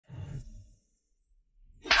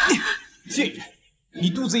贱人，你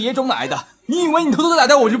肚子野种哪来的？你以为你偷偷打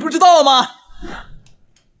掉我就不知道了吗？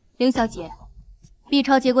凌小姐 ，B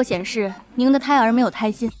超结果显示您的胎儿没有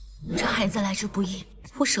胎心，这孩子来之不易，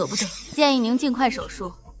我舍不得。建议您尽快手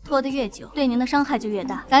术，拖得越久，对您的伤害就越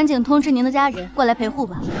大。赶紧通知您的家人过来陪护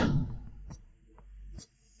吧。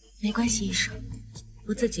没关系，医生，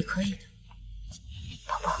我自己可以的。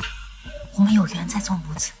宝宝，我们有缘再做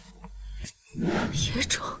母子。野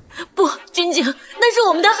种？不，君景，那是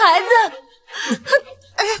我们的孩子。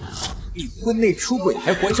你婚内出轨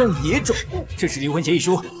还怀上野种，这是离婚协议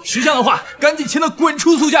书，识相的话赶紧签了滚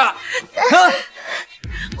出苏家。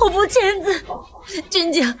我不签字，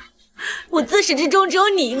君景，我自始至终只有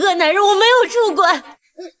你一个男人，我没有出轨。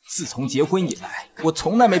自从结婚以来，我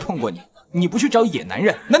从来没碰过你，你不去找野男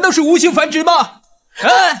人，难道是无性繁殖吗？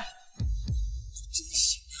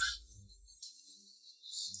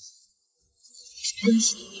关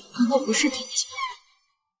系难道不是天机？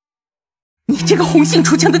你这个红杏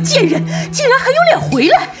出墙的贱人，竟然还有脸回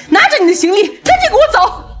来！拿着你的行李，赶紧给我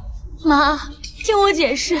走！妈，听我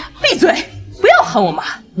解释。闭嘴！不要喊我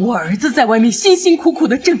妈！我儿子在外面辛辛苦苦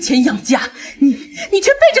的挣钱养家，你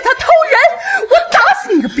却背着他偷人！我打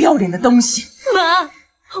死你个不要脸的东西！妈，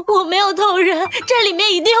我没有偷人，这里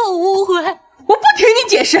面一定有误会。我不听你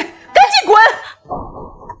解释，赶紧滚！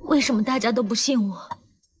为什么大家都不信我，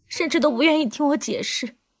甚至都不愿意听我解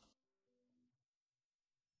释？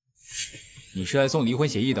你是来送离婚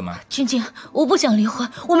协议的吗？君景，我不想离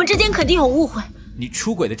婚，我们之间肯定有误会。你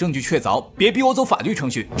出轨的证据确凿，别逼我走法律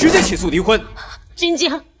程序，直接起诉离婚。君景，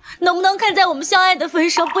能不能看在我们相爱的份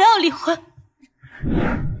上，不要离婚？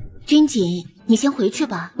君景，你先回去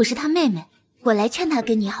吧，我是他妹妹，我来劝他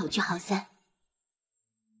跟你好聚好散。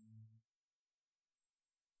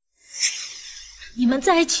你们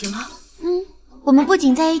在一起了？我们不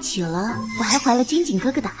仅在一起了，我还怀了君景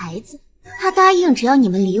哥哥的孩子。他答应只要你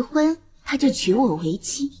们离婚，他就娶我为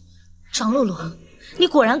妻。张露露，你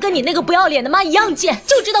果然跟你那个不要脸的妈一样贱，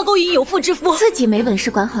就知道勾引有妇之夫。自己没本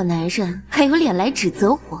事管好男人，还有脸来指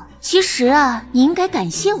责我。其实啊，你应该感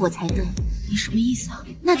谢我才对。你什么意思啊？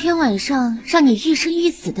那天晚上让你欲生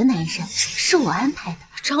欲死的男人是我安排的。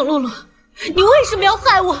张露露，你为什么要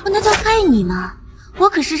害我？我能叫害你吗？我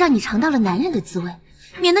可是让你尝到了男人的滋味，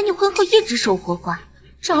免得你婚后一直守活寡。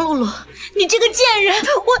张露露，你这个贱人！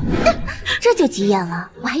这就急眼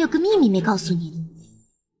了，我还有个秘密没告诉你。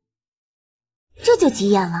这就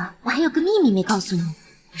急眼了，我还有个秘密没告诉你。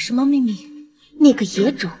什么秘密？那个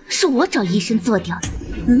野种是我找医生做掉的。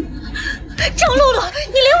张露露，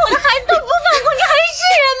你连我的孩子都不放过，你还是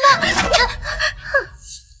人吗？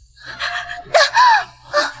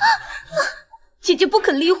姐姐不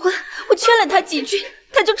肯离婚，我劝了她几句，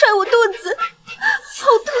她就踹我肚子，好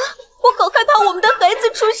疼！我好害怕我们的孩子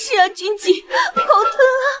出事啊，君景，好疼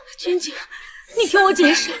啊！君景，你听我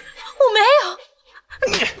解释，我没有。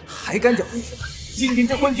还敢讲为什么？今天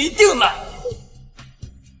这婚离定了。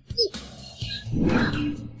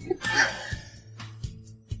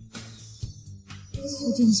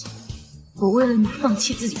苏君景，我为了你放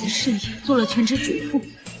弃自己的事业，做了全职主妇，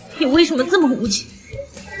你为什么这么无情？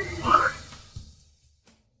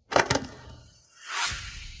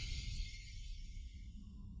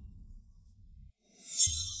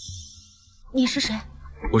你是谁？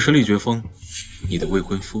我是厉觉风，你的未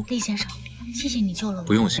婚夫。厉先生，谢谢你救了我。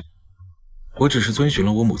不用谢，我只是遵循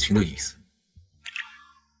了我母亲的意思，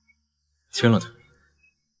签了它。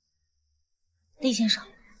厉先生，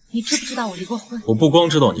你知不知道我离过婚？我不光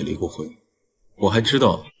知道你离过婚，我还知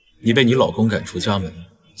道你被你老公赶出家门，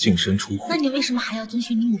净身出户。那你为什么还要遵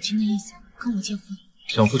循你母亲的意思跟我结婚？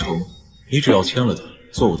想复仇？你只要签了它，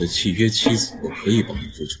做我的契约妻子，我可以帮你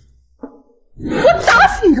复仇。我打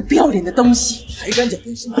死你个不要脸的东西！还敢讲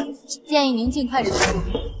为什么？建议您尽快手术。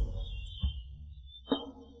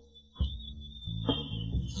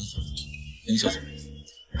林小姐，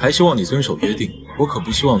还希望你遵守约定。我可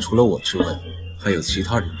不希望除了我之外，还有其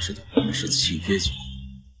他人知道我们是契约结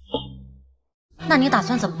婚。那你打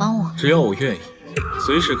算怎么帮我？只要我愿意，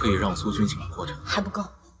随时可以让苏君景破产。还不够，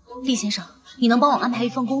厉先生，你能帮我安排一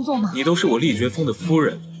份工作吗？你都是我厉觉风的夫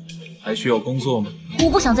人，还需要工作吗？我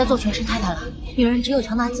不想再做全职太太了。女人只有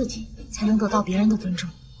强大自己，才能得到别人的尊重。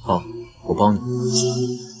好，我帮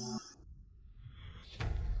你。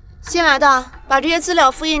新来的，把这些资料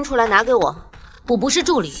复印出来拿给我。我不是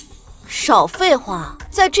助理。少废话，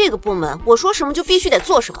在这个部门，我说什么就必须得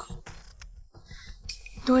做什么。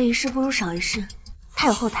多一事不如少一事，他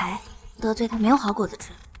有后台，得罪他没有好果子吃。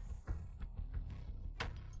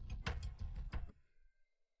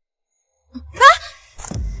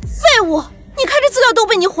废物！你看这资料都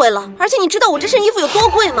被你毁了，而且你知道我这身衣服有多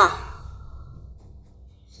贵吗？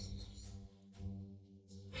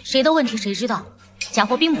谁的问题谁知道，假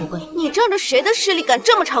货并不贵。你仗着谁的势力敢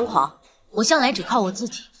这么猖狂？我向来只靠我自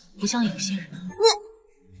己，不像有些人。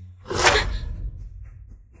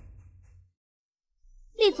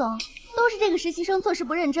厉总，都是这个实习生做事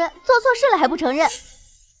不认真，做错事了还不承认。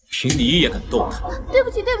凭你也敢动他？对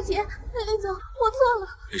不起，对不起，厉总，我错了。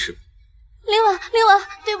没事。林婉，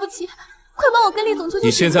对不起，快帮我跟厉总求求。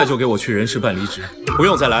你现在就给我去人事办离职，不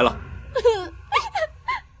用再来了。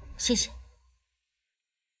谢谢。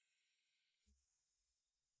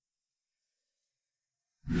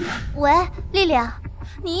喂，丽丽啊，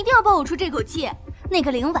你一定要帮我出这口气。那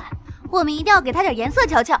个林婉，我们一定要给她点颜色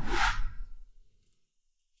瞧瞧。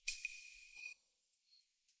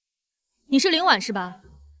你是林婉是吧？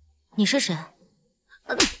你是谁？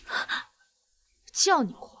叫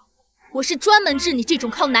你狂，我是专门治你这种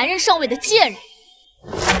靠男人上位的贱人。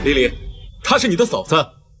丽丽，她是你的嫂子。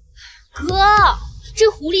哥，这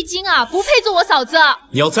狐狸精啊，不配做我嫂子。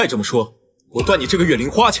你要再这么说，我断你这个月零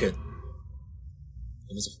花钱。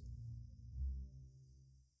我们走。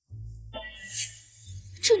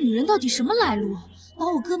这女人到底什么来路？把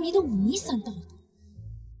我哥迷得五迷三道的。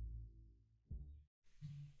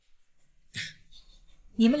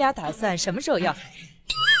你们俩打算什么时候要孩子？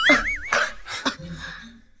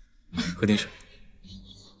喝点水。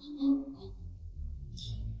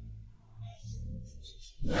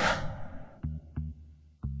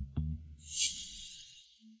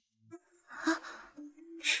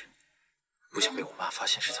不想被我妈发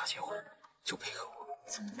现是假结婚，就配合我。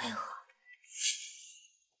怎么配合？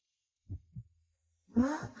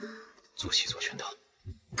做戏做全套。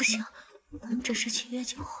不行，我们只是契约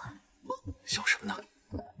结婚。笑什么呢？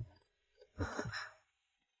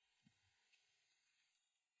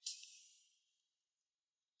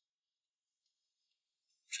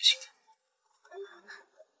专心点。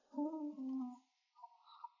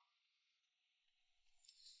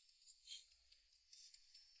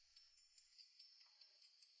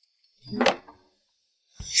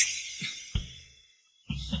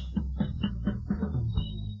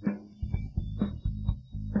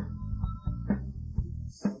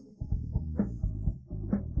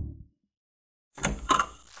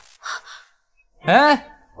哎，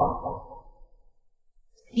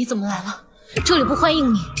你怎么来了？这里不欢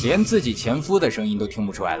迎你。连自己前夫的声音都听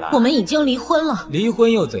不出来了。我们已经离婚了。离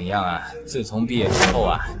婚又怎样啊？自从毕业之后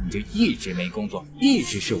啊，你就一直没工作，一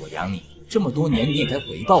直是我养你。这么多年，你也该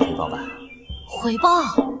回报回报吧？回报？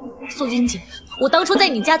苏君姐，我当初在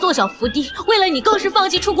你家做小伏低，为了你更是放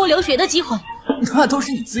弃出国留学的机会。那都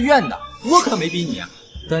是你自愿的，我可没逼你啊。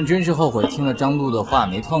但真是后悔听了张璐的话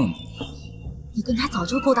没碰你。你跟他早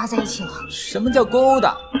就勾搭在一起了。什么叫勾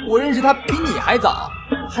搭？我认识他比你还早，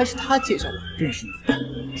还是他介绍我认识你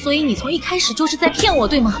的。所以你从一开始就是在骗我，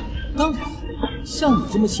对吗？当然，像你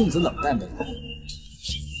这么性子冷淡的人，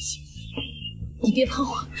谁也行。你别碰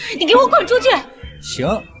我，你给我滚出去！行，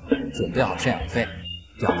准备好赡养费，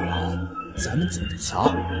要不然咱们走着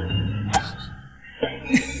瞧。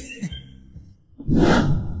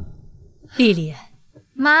丽丽，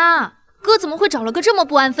妈，哥怎么会找了个这么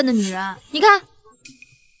不安分的女人？你看，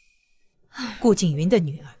顾景云的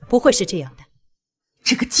女儿不会是这样的。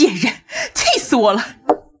这个贱人，气死我了！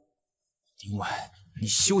林婉，你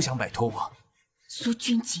休想摆脱我。苏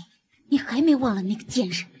君锦，你还没忘了那个贱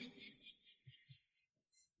人？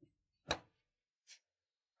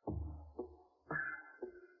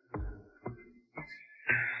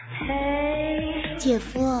姐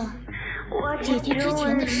夫，姐姐之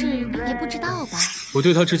前的事你也不知道吧？我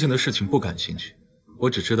对她之前的事情不感兴趣，我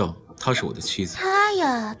只知道她是我的妻子。她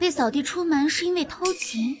呀，被扫地出门是因为偷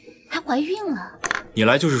情，还怀孕了。你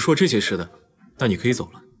来就是说这些事的，那你可以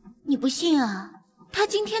走了。你不信啊？她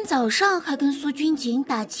今天早上还跟苏君锦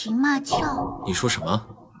打情骂俏。你说什么？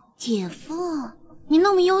姐夫，你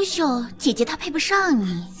那么优秀，姐姐她配不上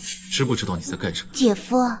你。知不知道你在干什么？姐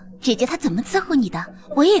夫，姐姐她怎么伺候你的，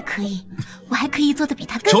我也可以，我还可以做的比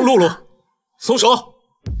她更好。张露露，松手！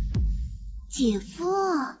姐夫，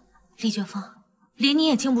李觉峰，连你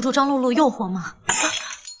也经不住张露露诱惑吗？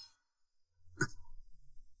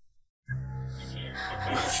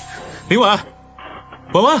林婉，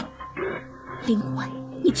婉婉，林婉，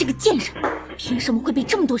你这个贱人，凭什么会被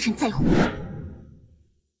这么多人在乎？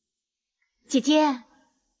姐姐，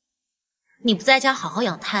你不在家好好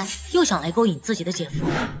养胎，又想来勾引自己的姐夫。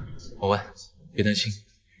婉婉，别担心，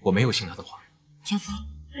我没有信他的话。姐夫，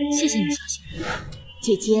谢谢你相信我。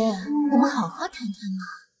姐姐，我们好好谈谈嘛。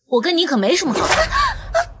我跟你可没什么好谈。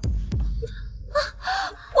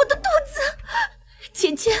我的肚子！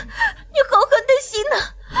姐姐，你好狠的心呐！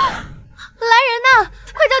来人呐！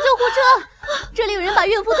快叫救护车！这里有人把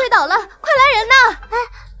孕妇推倒了，快来人呐！哎，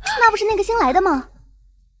那不是那个新来的吗？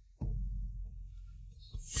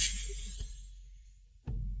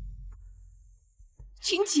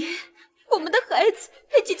君姐，我们的孩子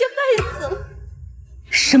被姐姐害死了。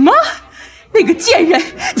什么？那个贱人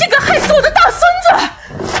竟敢害死我的大孙子！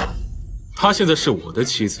她现在是我的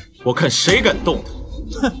妻子，我看谁敢动她！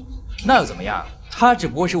哼，那又怎么样？她只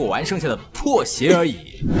不过是我玩剩下的破鞋而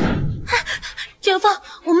已。卷芳，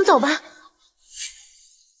我们走吧。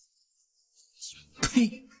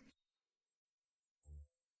呸！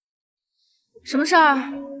什么事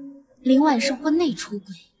儿？林婉是婚内出轨，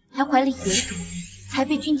还怀了野种，才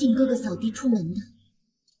被君景哥哥扫地出门的。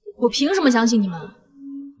我凭什么相信你们？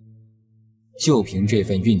就凭这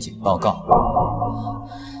份孕检报告，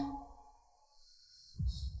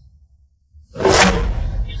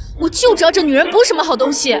我就知道这女人不是什么好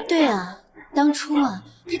东西。对啊，当初啊，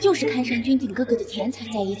她就是看上君景哥哥的甜才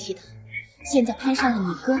在一起的。现在攀上了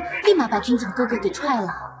你哥，立马把君景哥哥给踹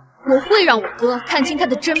了。我会让我哥看清他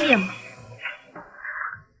的真面目。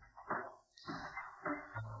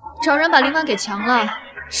找人把林婉给强了，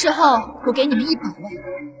事后我给你们100万。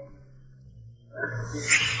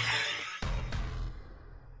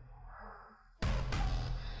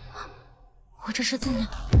我这是怎样？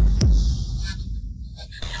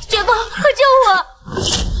卷芳，快救我！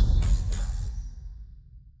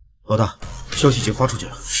老大，消息已经发出去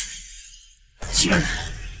了。贱人，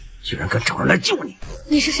居然敢找人来救你！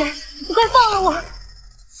你是谁？你快放了我！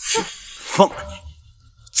放了你？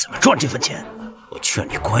怎么赚这份钱？我劝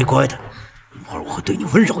你乖乖的，一会儿我会对你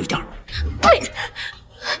温柔一点。呸！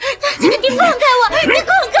你放开我！你滚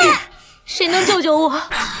开！谁能救救我？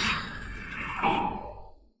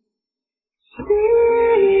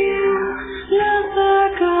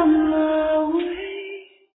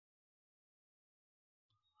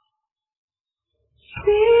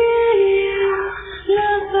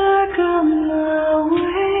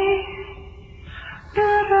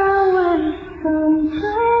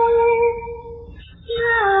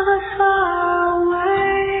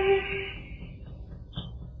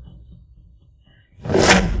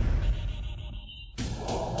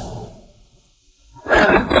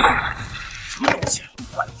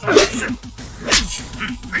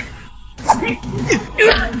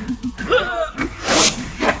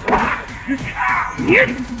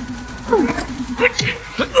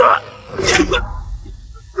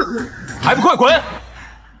还不快滚！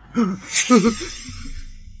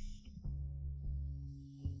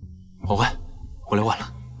婉婉，回来晚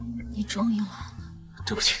了。你终于来了。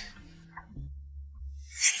对不起。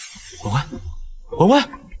婉婉，婉婉，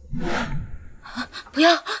不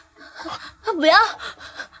要，不要！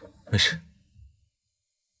没事。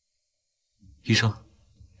医生，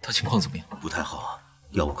他情况怎么样？不太好，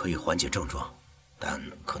药物可以缓解症状，但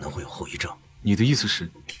可能会有后遗症。你的意思是？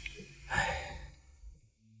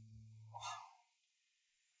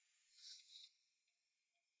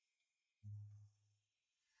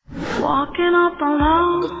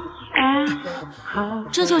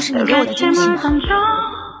这就是你给我的惊喜吗？怎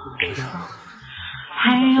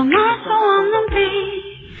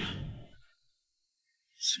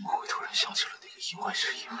么会突然想起了那个意外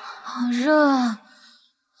事情？好热，好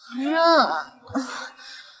热！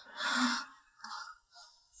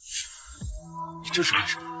你这是干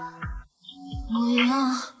什么？我要……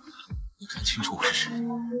你看清楚我是谁，你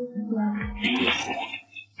不要后悔。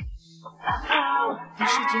我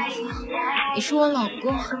是觉夫，你是我老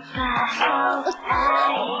公。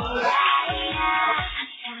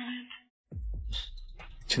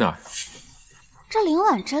去哪儿？这林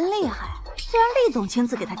婉真厉害，竟然厉总亲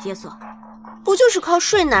自给她解锁。不就是靠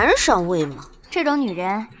睡男人上位吗？这种女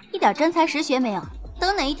人一点真才实学没有，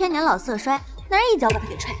等哪一天年老色衰，男人一脚把她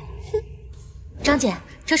给踹。哼！张姐，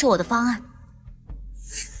这是我的方案。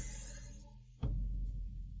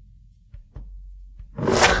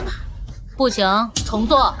不行，重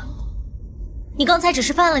做。你刚才只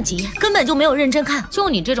是翻了几页，根本就没有认真看。就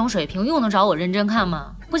你这种水平，用得着我认真看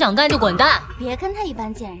吗？不想干就滚蛋！别跟他一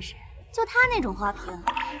般见识，就他那种花瓶，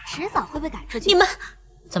迟早会被赶出去。你们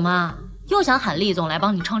怎么又想喊厉总来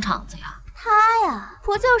帮你撑场子呀？他呀，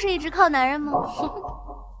不就是一直靠男人吗？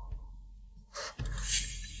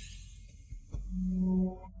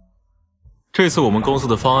这次我们公司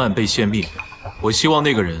的方案被泄密，我希望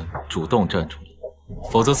那个人主动站出来，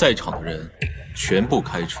否则在场的人全部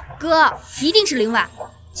开除。哥，一定是林婉。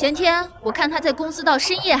前天我看他在公司到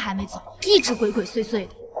深夜还没走，一直鬼鬼祟祟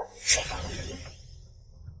的。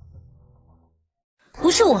不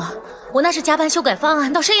是我那是加班修改方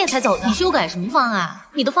案，到深夜才走的。你修改什么方案？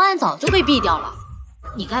你的方案早就被毙掉了。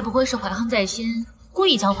你该不会是怀恨在心，故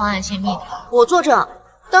意将方案泄密的吧？我作证，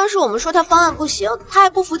当时我们说他方案不行，他还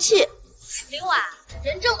不服气。林婉，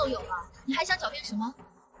人证都有了，你还想狡辩什么？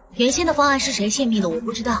原先的方案是谁泄密的我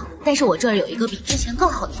不知道，但是我这儿有一个比之前更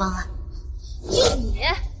好的方案。就你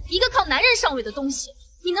一个靠男人上位的东西，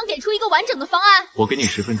你能给出一个完整的方案？我给你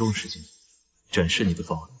10分钟时间，展示你的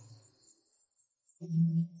方案。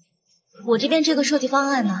我这边这个设计方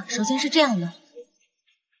案呢，首先是这样的，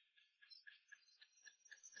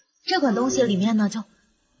这款东西里面呢就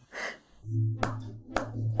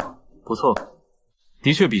不错，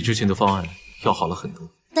的确比之前的方案要好了很多。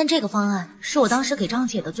但这个方案是我当时给张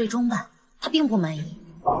姐的最终版，她并不满意。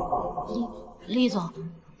厉总，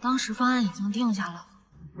当时方案已经定下了，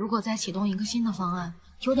如果再启动一个新的方案，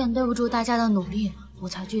有点对不住大家的努力，我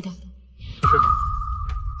才决定。是的。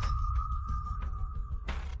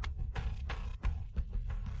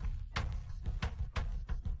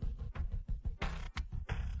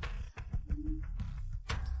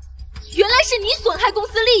原来是你损害公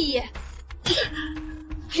司利益。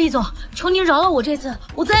厉总，求您饶了我这次，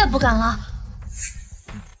我再也不敢了。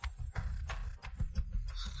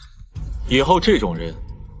以后这种人，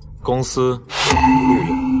公司录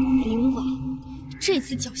用。林婉，这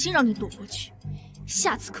次侥幸让你躲过去，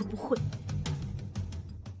下次可不会。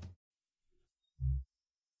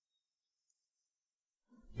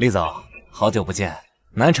厉总，好久不见，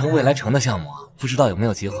南城未来城的项目，不知道有没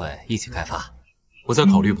有机会一起开发？我再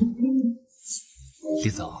考虑吧。厉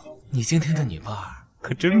总，你今天的女伴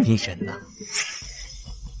可真迷人呐。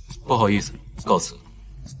不好意思，告辞。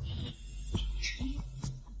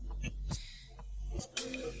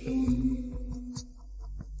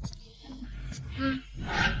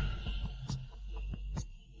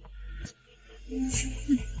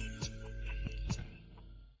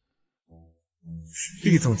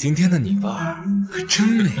厉总今天的女伴可真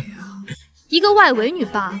美啊！一个外围女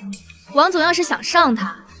霸，王总要是想上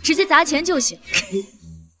她，直接砸钱就行。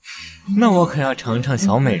那我可要尝尝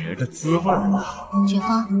小美人的滋味了。雪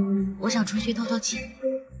芳，我想出去透透气。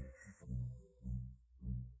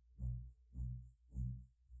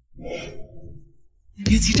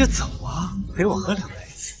别急着走啊，陪我喝2杯。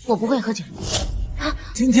我不会喝酒。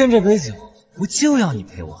今天这杯酒，我就要你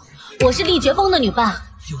陪我喝。我是厉绝风的女伴。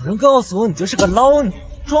有人告诉我你就是个捞女，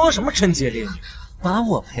装什么贞洁烈女？把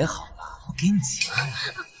我陪好了，我给你钱。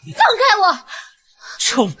放开我！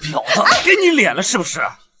臭婊子，给你脸了是不是？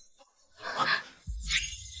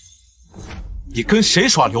你跟谁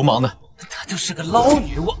耍流氓呢？她就是个捞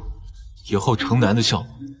女，我以后城南的项目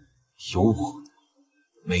有我，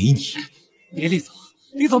没你。别，厉总，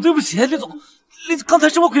厉总，对不起，厉总，刚才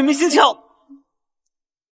是我鬼迷心窍。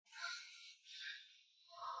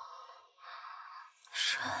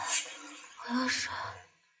水，我要水。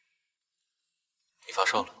你发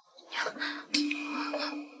烧了？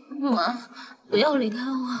妈，不要离开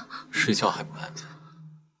我。睡觉还不安分？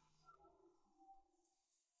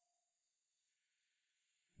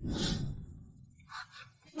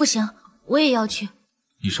不行，我也要去。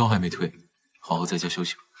你烧还没退，好好在家休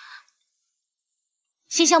息吧。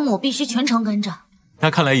新项目我必须全程跟着。那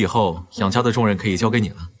看来以后养家的重任可以交给你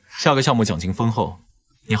了。下个项目奖金丰厚，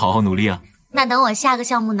你好好努力啊。那等我下个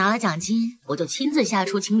项目拿了奖金，我就亲自下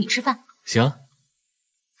厨请你吃饭。行。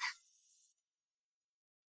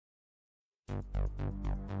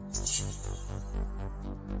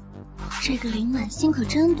这个林婉心可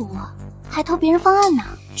真多，还偷别人方案呢。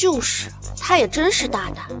就是，他也真是大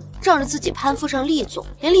胆，仗着自己攀附上厉总，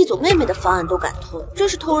连厉总妹妹的方案都敢偷，真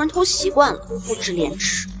是偷人偷习惯了，不知廉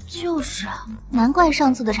耻。就是啊，难怪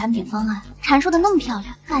上次的产品方案阐述的那么漂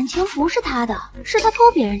亮，感情不是他的，是他偷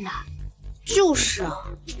别人的。就是啊。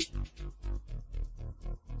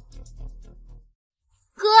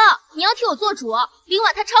哥，你要替我做主，林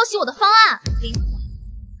婉她抄袭我的方案。林婉，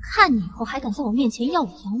看你以后还敢在我面前耀武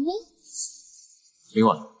扬威。林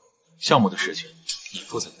婉，项目的事情你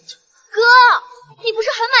负责跟进。哥，你不是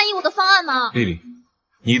很满意我的方案吗？丽丽，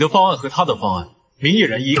你的方案和他的方案，明眼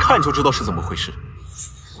人一看就知道是怎么回事。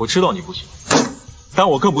我知道你不行，但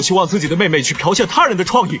我更不希望自己的妹妹去剽窃他人的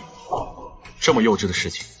创意。这么幼稚的事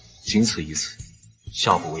情，仅此一次，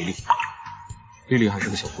下不为例。丽丽还是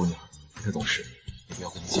个小姑娘，不太懂事，也不要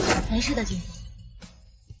跟你计较。没事的，姐夫。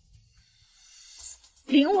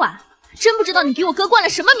林婉，真不知道你给我哥灌了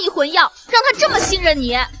什么迷魂药，让他这么信任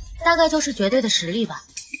你。大概就是绝对的实力吧。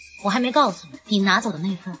我还没告诉你，你拿走的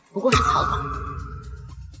那份不过是草稿。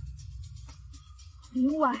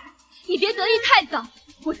林婉，你别得意太早，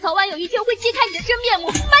我早晚有一天会揭开你的真面目，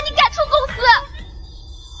把你赶出公司。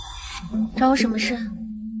找我什么事？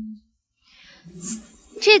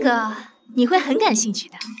这个你会很感兴趣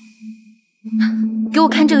的。给我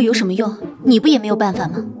看这个有什么用？你不也没有办法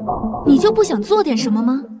吗？你就不想做点什么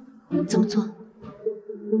吗？怎么做？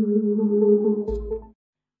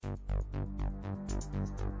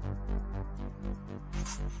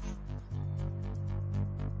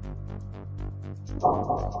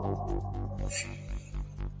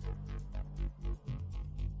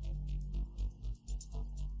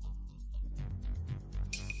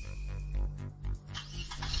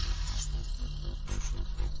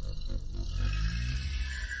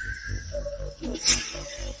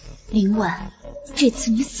林婉，这次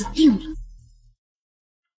你死定了！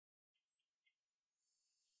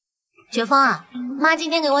绝风啊，妈今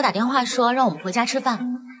天给我打电话说让我们回家吃饭。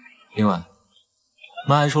林婉，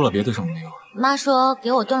妈还说了别的什么没有？妈说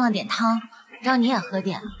给我炖了点汤，让你也喝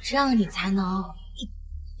点，这样你才能……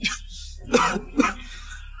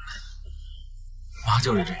妈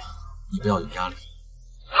就是这样，你不要有压力。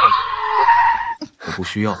我不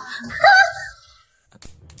需要。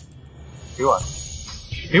林婉，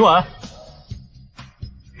林婉，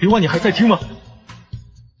林婉，你还在听吗？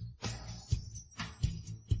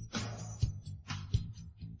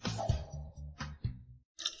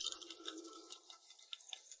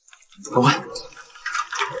婉婉，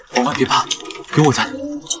婉婉别怕，有我在，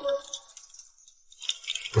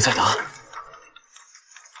我在的啊。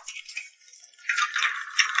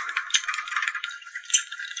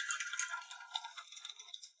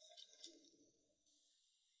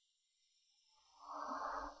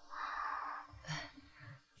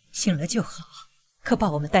醒了就好，可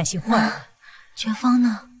把我们担心坏了。绝风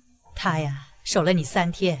呢？他呀，守了你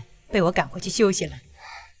3天，被我赶回去休息了。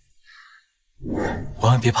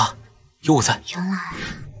婉婉别怕，有我在。原来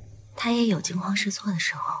他也有惊慌失措的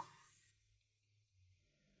时候。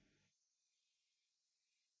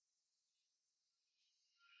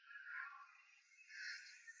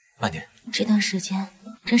慢点，这段时间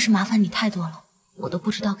真是麻烦你太多了，我都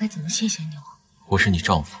不知道该怎么谢谢你了。我是你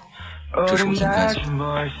丈夫，这是我应该做的。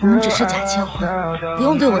我们只是假结婚，不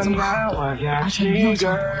用对我这么好的，而且你又这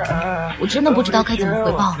样回来，我真的不知道该怎么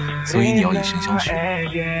回报了。所以你要以身相许。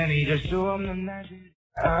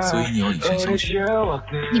所以你要以身相许。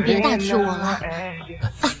你别打趣我了。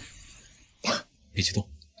别激动，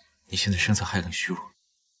你现在身材还很虚弱。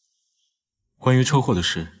关于车祸的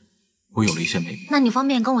事，我有了一些眉目。那你方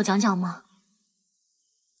便跟我讲讲吗？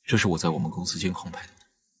这是我在我们公司监控拍的，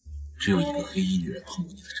只有一个黑衣女人碰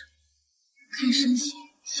过你的车。看声线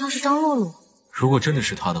像是张露露。如果真的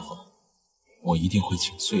是她的话，我一定会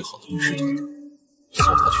请最好的律师团队送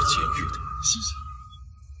她去监狱的。谢谢。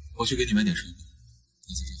我去给你买点水果，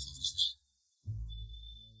你在这好好休息。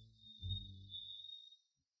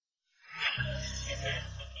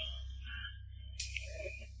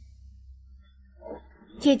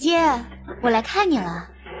姐姐，我来看你了，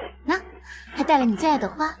那还带了你最爱的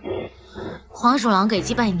花。黄鼠狼给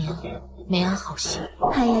鸡拜年，没安好心。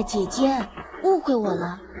哎呀，姐姐，误会我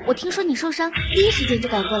了。我听说你受伤，第一时间就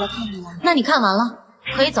赶过来看你了。那你看完了，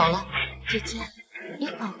可以走了。姐姐，你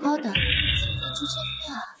好好的，怎么会出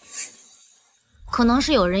这样？可能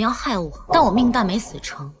是有人要害我，但我命大没死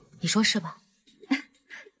成，你说是吧？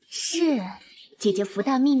是，姐姐福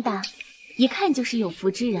大命大，一看就是有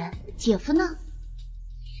福之人。姐夫呢？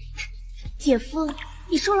姐夫，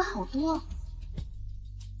你瘦了好多。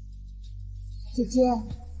姐姐，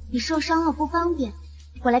你受伤了不方便，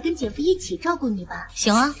我来跟姐夫一起照顾你吧。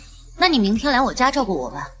行啊，那你明天来我家照顾我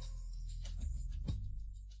吧。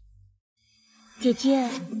姐姐，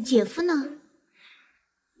姐夫呢？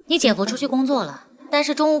你姐夫出去工作了，但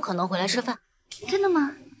是中午可能回来吃饭。真的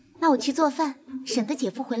吗？那我去做饭，省得姐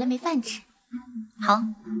夫回来没饭吃。好。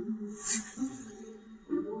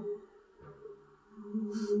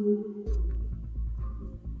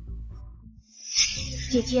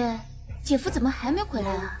姐姐，姐夫怎么还没回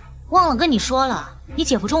来啊？忘了跟你说了，你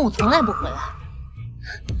姐夫中午从来不回来。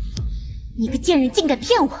你个贱人，竟敢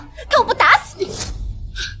骗我！看我不打死你！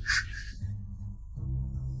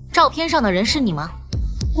照片上的人是你吗？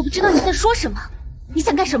我不知道你在说什么，你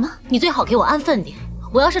想干什么？你最好给我安分点，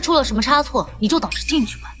我要是出了什么差错，你就等着进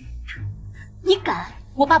去吧。你敢，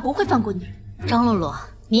我爸不会放过你。张露露，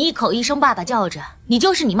你一口一声爸爸叫着，你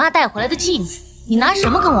就是你妈带回来的妓女，你拿什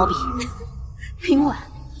么跟我比？林婉，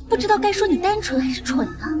不知道该说你单纯还是蠢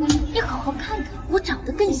呢。你好好看看，我长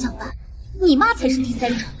得更像爸，你妈才是第三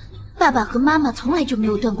者。爸爸和妈妈从来就没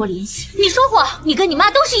有断过联系。你说谎，你跟你妈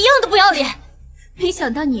都是一样的不要脸。没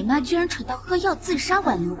想到你妈居然蠢到喝药自杀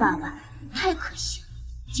挽留爸爸，太可惜了，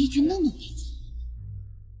结局那么悲惨。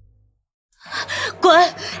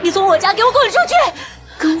滚！你从我家给我滚出去！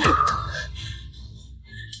跟我斗！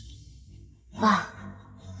爸，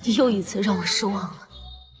你又一次让我失望了。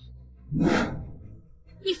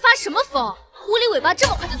你发什么疯？狐狸尾巴这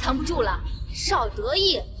么快就藏不住了？少得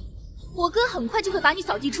意！我哥很快就会把你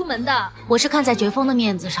扫地出门的。我是看在绝风的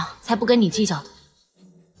面子上，才不跟你计较的。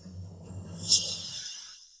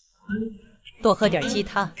多喝点鸡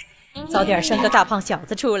汤，早点生个大胖小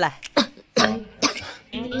子出来。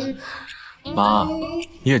妈，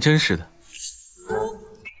你也真是的。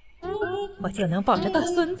我就能抱着大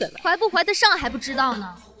孙子了。怀不怀得上还不知道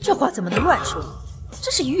呢。这话怎么能乱说？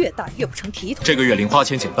真是越大越不成体统。这个月零花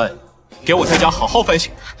钱减半，给我在家好好反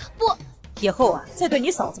省。不，以后啊，再对你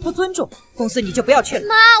嫂子不尊重，公司你就不要去了。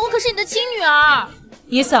妈，我可是你的亲女儿。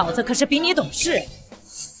你嫂子可是比你懂事。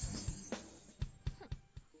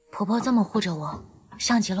婆婆这么护着我，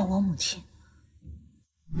像极了我母亲。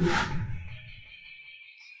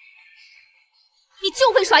你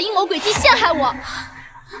就会耍阴谋诡计陷害我。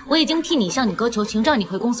我已经替你向你哥求情，让你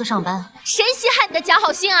回公司上班。谁稀罕你的假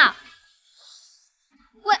好心啊？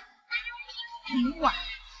喂，林婉，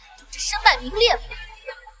这身败名裂。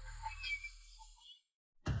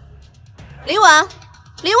林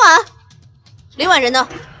婉人呢？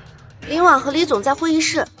林婉和李总在会议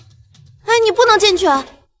室。哎，你不能进去啊！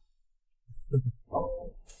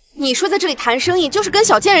你说在这里谈生意，就是跟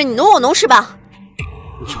小贱人你侬我侬是吧？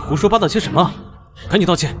你胡说八道些什么？赶紧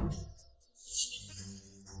道歉！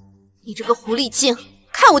你这个狐狸精，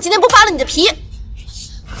看我今天不扒了你的皮！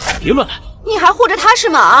别乱来！你还护着他是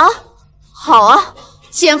吗？啊，好啊，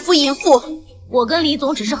奸夫淫妇！我跟李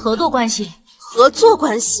总只是合作关系。合作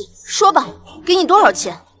关系？说吧，给你多少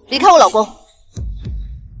钱？离开我老公！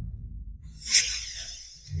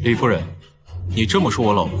李夫人，你这么说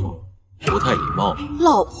我老婆不太礼貌。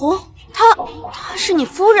老婆？她是你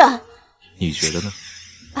夫人？你觉得呢？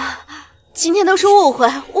啊，今天都是误会，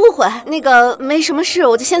那个没什么事，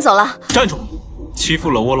我就先走了。站住！欺负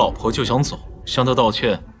了我老婆就想走，向她道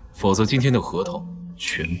歉，否则今天的合同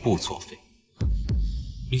全部作废。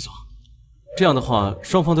李总，这样的话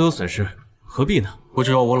双方都有损失，何必呢？我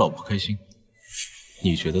只要我老婆开心，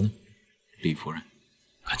你觉得呢，李夫人？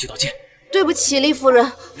赶紧道歉。对不起，李夫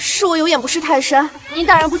人，是我有眼不识泰山，您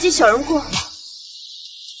大人不计小人过。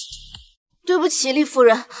对不起，李夫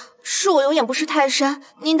人，是我有眼不识泰山，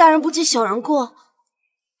您大人不计小人过。走。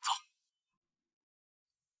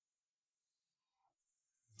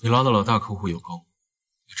你拉的老大客户有功，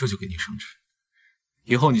这就给你升职，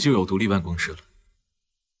以后你就有独立办公室了。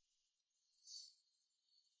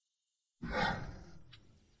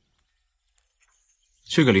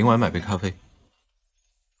去给林婉买杯咖啡。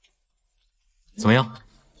怎么样，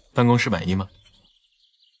办公室满意吗？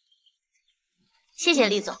谢谢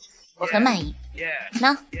厉总，我很满意。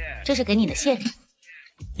那这是给你的谢礼。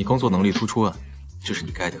你工作能力突出啊，这是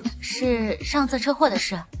你该得的。是上次车祸的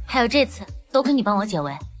事，还有这次，都亏你帮我解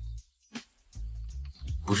围。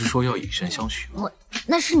不是说要以身相许吗？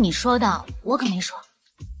那是你说的，我可没说。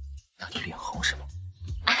那你脸红什么？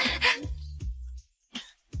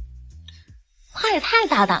他也太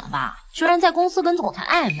大胆了吧，居然在公司跟总裁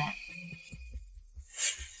暧昧。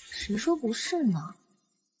谁说不是呢？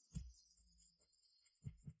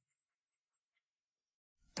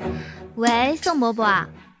喂，宋伯伯啊，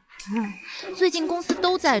最近公司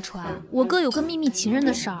都在传我哥有个秘密情人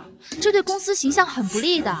的事儿，这对公司形象很不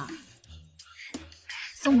利的。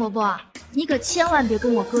宋伯伯，你可千万别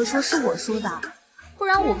跟我哥说是我说的，不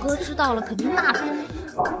然我哥知道了肯定骂死你。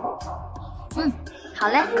好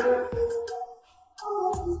嘞。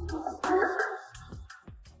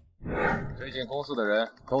最近公司的人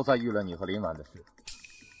都在议论你和林婉的事。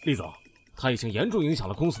厉总，他已经严重影响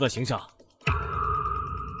了公司的形象。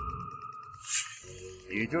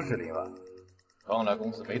你就是林婉，刚来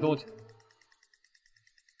公司没多久，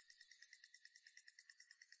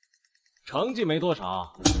成绩没多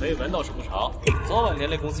少，绯闻倒是不少，早晚连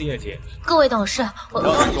累公司业绩。各位董事，我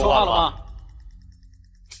让你说话了吗？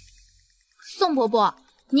宋伯伯，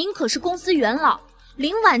您可是公司元老，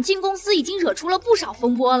林婉进公司已经惹出了不少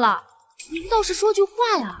风波了，您倒是说句话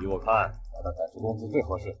呀！依我看，把他赶出公司最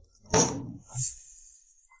合适。媳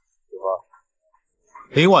妇，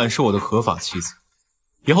林婉是我的合法妻子，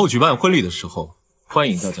以后举办婚礼的时候，欢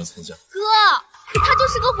迎大家参加。哥，他就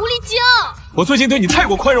是个狐狸精。我最近对你太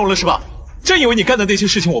过宽容了是吧？真以为你干的那些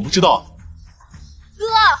事情我不知道？哥，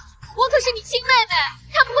我可是你亲妹妹，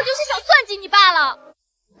他不过就是想算计你罢了。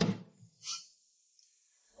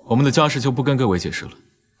我们的家事就不跟各位解释了，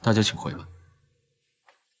大家请回吧。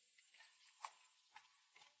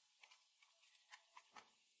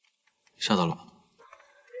吓到了吧？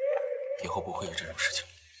以后不会有这种事情。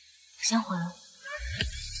我先回了。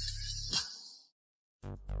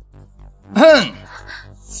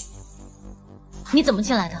你怎么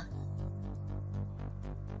进来的？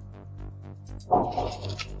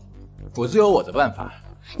我自有我的办法。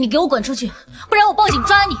你给我滚出去，不然我报警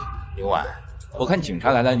抓你！林婉，我看警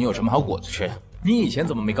察来了，你有什么好果子吃？你以前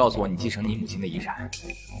怎么没告诉我你继承你母亲的遗产？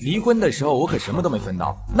离婚的时候我可什么都没分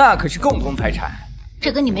到，那可是共同财产。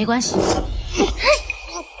这跟你没关系。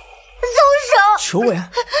求我呀，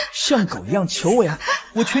像狗一样求我呀！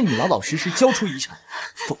我劝你老老实实交出遗产，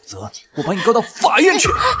否则我把你告到法院去。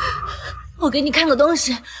我给你看个东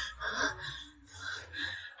西。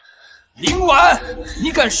林婉，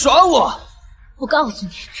你敢耍我？我告诉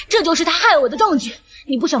你，这就是他害我的证据。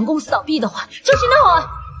你不想公司倒闭的话，就去弄我。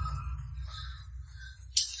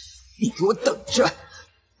你给我等着！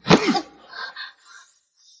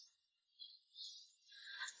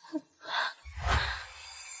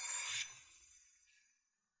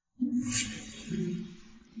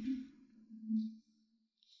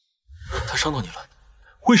他伤到你了，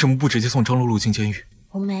为什么不直接送张露露进监狱？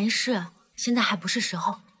我没事，现在还不是时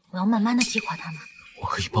候，我要慢慢的击垮他们。我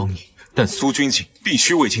可以帮你，但苏军警必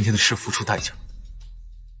须为今天的事付出代价。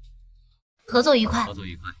合作愉快。合作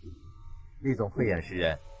愉快。厉总慧眼识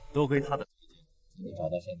人，多亏他的能找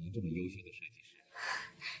到像您这么优秀的设计师。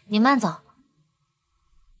您慢走。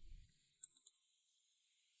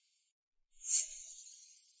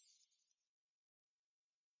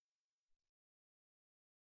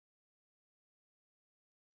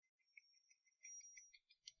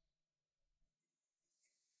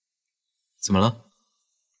怎么了？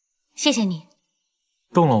谢谢你。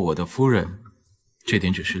动了我的夫人，这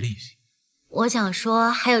点只是利息。我想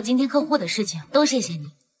说，还有今天客户的事情，都谢谢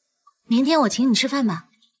你。明天我请你吃饭吧。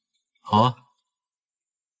好啊。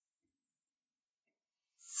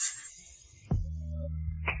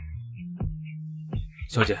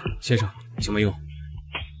小姐，先生，请慢用。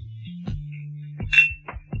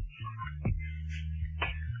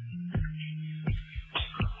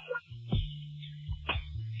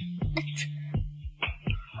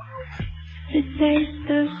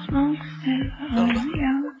到了吧？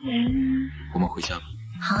我们回家吧。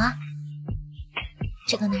好啊。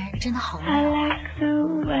这个男人真的好温柔。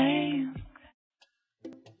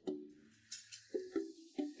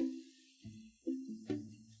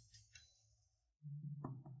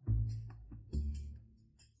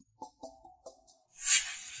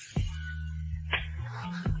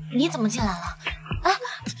你怎么进来了？啊！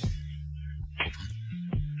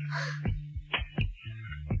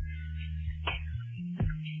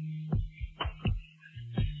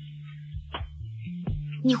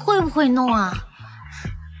你会不会弄啊？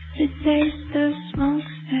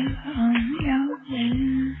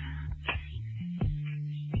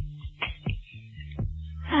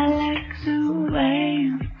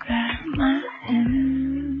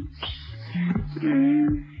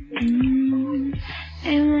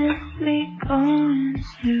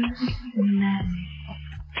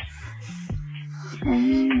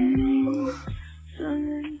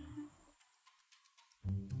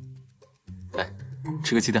来，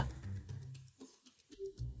吃个鸡蛋。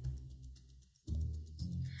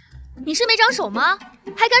你是没长手吗？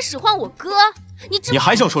还敢使唤我哥？你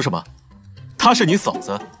还想说什么？她是你嫂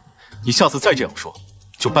子，你下次再这样说，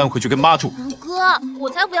就搬回去跟妈住。哥，我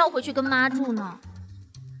才不要回去跟妈住呢。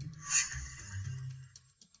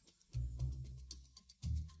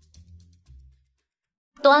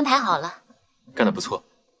都安排好了。干得不错。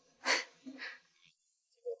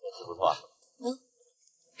不错。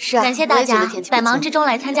是啊，感谢大家百忙之中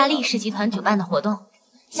来参加厉氏集团举办的活动，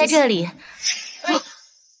在这里。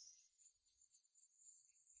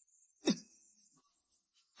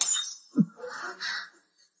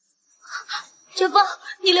绝风，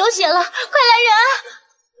你流血了，快来人啊！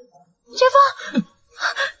绝风，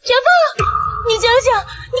绝风，你醒醒，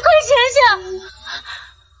你快醒醒！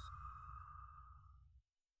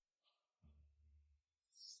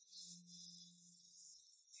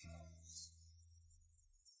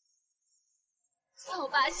扫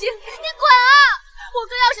把星，你滚啊！我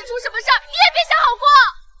哥要是出什么事儿，你也别想好过。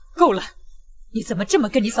够了，你怎么这么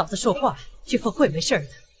跟你嫂子说话？绝风会没事的。妈，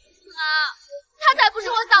她才不是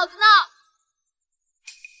我嫂子呢。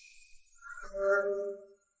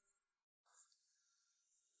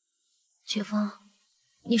绝风，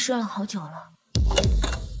你睡了好久了。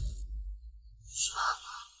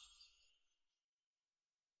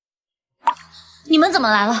你们怎么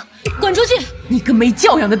来了？滚出去！你个没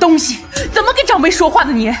教养的东西，怎么跟长辈说话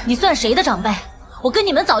的你？你算谁的长辈？我跟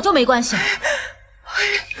你们早就没关系。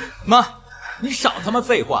妈，你少他妈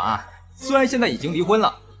废话啊！虽然现在已经离婚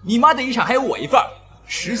了，你妈的遗产还有我一份儿，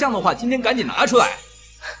识相的话今天赶紧拿出来。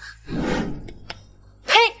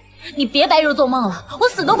呸！你别白日做梦了，我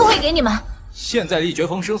死都不会给你们。现在厉绝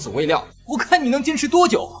风生死未料，我看你能坚持多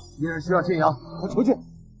久？依然需要建阳，快出去！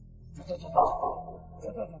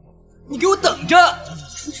你给我等着！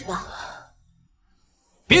出去吧。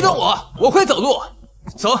别动我，我会走路。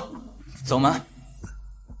走，走嘛。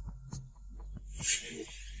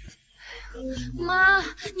妈，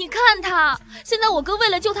你看他，现在我哥为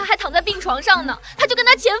了救他还躺在病床上呢，他就跟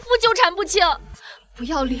他前夫纠缠不清，不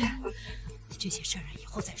要脸！这些事儿以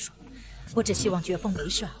后再说。我只希望绝风没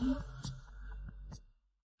事。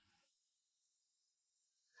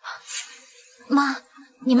妈，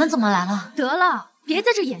你们怎么来了？得了，别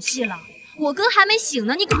在这演戏了。我哥还没醒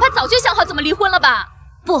呢，你恐怕早就想好怎么离婚了吧？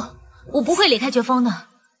不，我不会离开绝风的。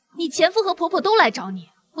你前夫和婆婆都来找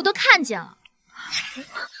你，我都看见了。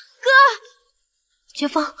哥，绝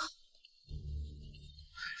风，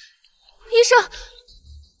医生，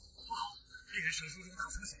病人手术中大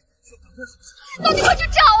出血，需要赶快手术。那你快去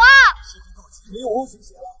找啊！没有 O 型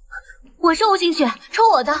血了。我是 O 型血，抽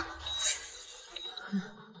我的。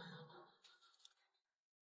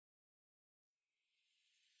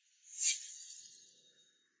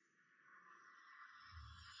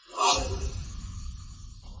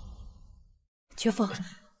绝风，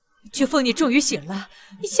绝风，你终于醒了，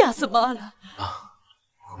你吓死妈了。啊，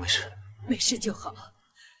我没事，没事就好。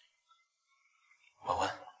婉婉，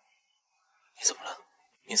你怎么了？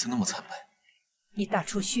脸色那么惨白。你大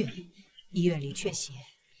出血，医院里缺血，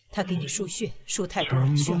他给你输血，输太多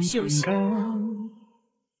需要休息。谢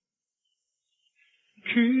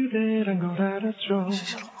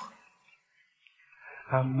谢老婆。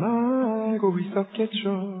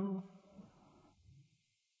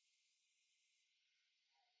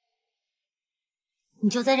你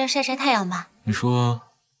就在这晒晒太阳吧。你说，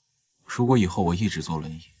如果以后我一直坐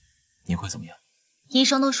轮椅，你会怎么样？医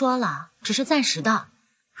生都说了，只是暂时的。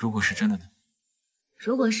如果是真的呢？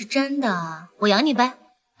如果是真的，我养你呗。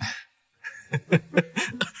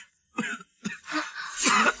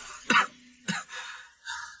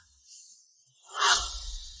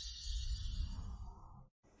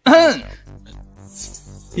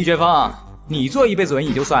李觉峰，你坐一辈子轮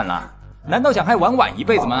椅就算了，难道想害婉婉一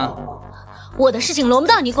辈子吗？我的事情轮不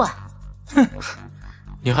到你管。哼，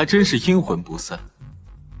你还真是阴魂不散。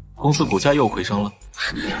公司股价又回升了。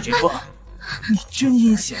李觉峰，你真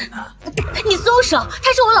阴险呐！你松手，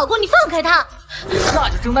他是我老公，你放开他。那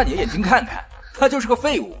就睁大你的眼睛看看，他就是个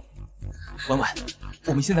废物。婉婉，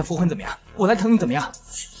我们现在复婚怎么样？我来疼你怎么样？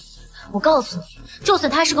我告诉你，就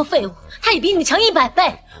算他是个废物，他也比你强100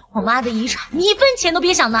倍。我妈的遗产，你1分钱都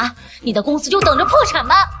别想拿，你的公司就等着破产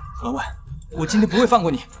吧。婉婉，我今天不会放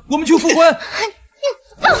过你，我们去复婚。你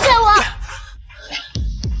放开我！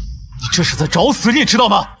你这是在找死，你知道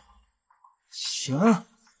吗？行，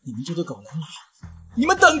你们这对狗男女，你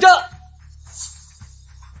们等着！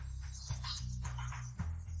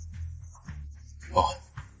哦，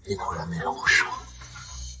你果然没让我失望。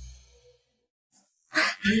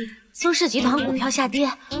苏氏集团股票下跌，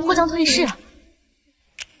或将退市。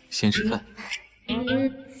先吃饭。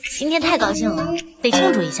今天太高兴了，得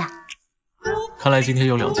庆祝一下。看来今天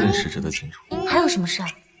有2件事值得庆祝。还有什么事？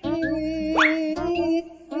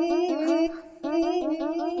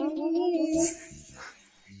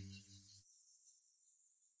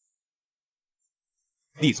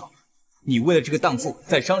厉总，你为了这个荡妇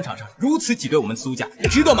在商场上如此挤兑我们苏家，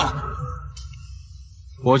值得吗？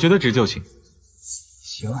我觉得值就行。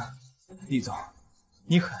行，厉总，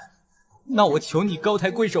你狠，那我求你高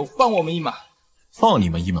抬贵手，放我们一马。放你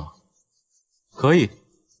们一马？可以，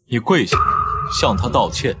你跪下，向他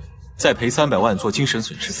道歉，再赔300万做精神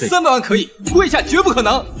损失费。300万可以，跪下绝不可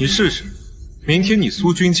能。你试试，明天你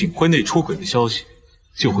苏军警婚内出轨的消息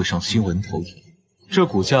就会上新闻头条，这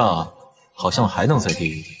股价好像还能再跌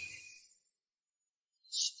一点。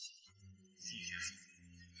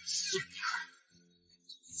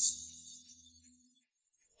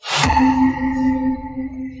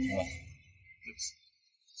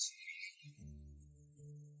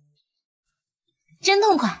真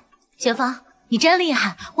痛快，雪芳，你真厉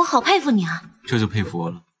害，我好佩服你啊！这就佩服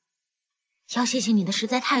我了。要谢谢你的实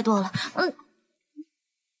在太多了。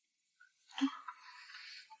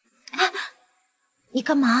你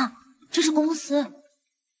干嘛？这是公司。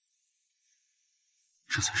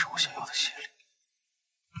这才是我想要的谢礼。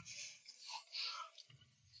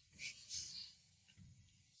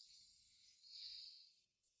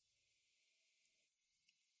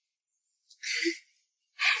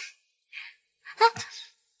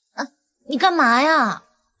你干嘛呀？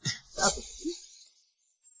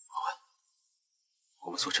我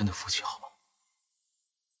们做真的夫妻好吗？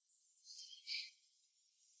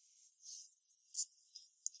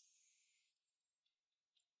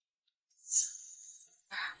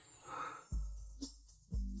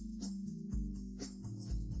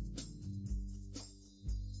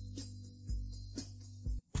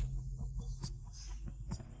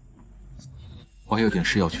我还有点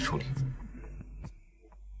事要去处理。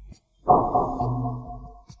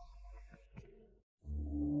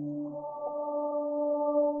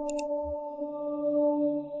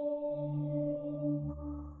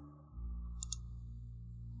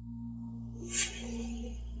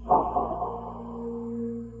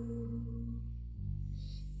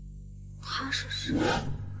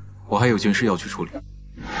我还有件事要去处理。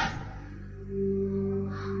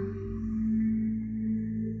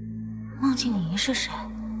孟静怡是谁？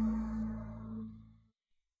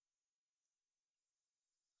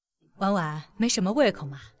婉婉，没什么胃口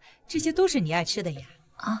嘛？这些都是你爱吃的呀。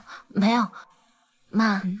啊，没有，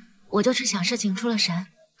妈，我就是想事情出了神，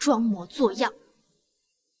装模作样。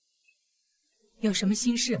有什么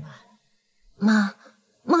心事吗？妈，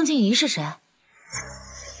孟静怡是谁？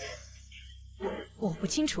我不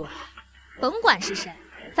清楚啊。甭管是谁，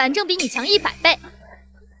反正比你强100倍。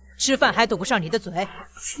吃饭还堵不上你的嘴。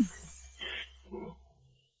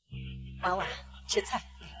婉婉，吃菜。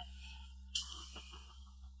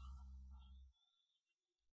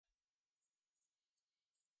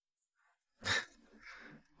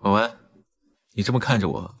婉婉，你这么看着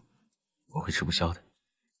我，我会吃不消的。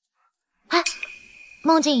哎，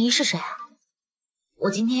孟静怡是谁啊？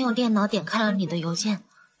我今天用电脑点开了你的邮件。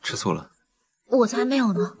吃醋了？我才没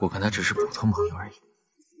有呢。我看他只是普通朋友而已。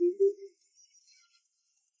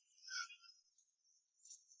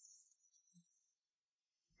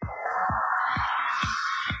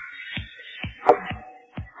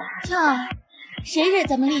哟，谁惹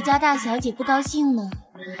咱们厉家大小姐不高兴了？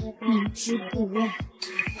明知故问，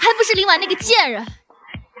还不是林婉那个贱人。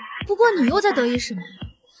不过你又在得意什么？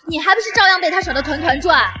你还不是照样被他耍得团团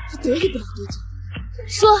转？他得意不了多久。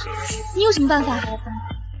说，你有什么办法？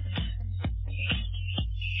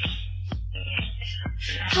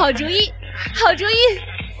好主意，好主意！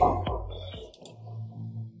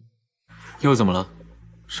又怎么了？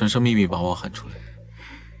神神秘秘把我喊出来。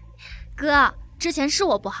哥，之前是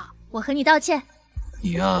我不好，我和你道歉。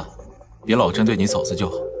你呀，别老针对你嫂子就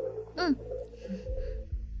好。嗯。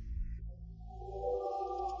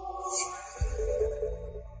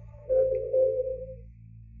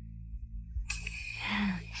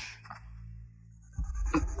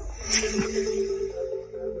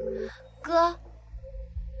哥，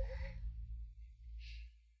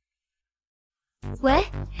喂，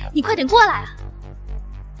你快点过来啊！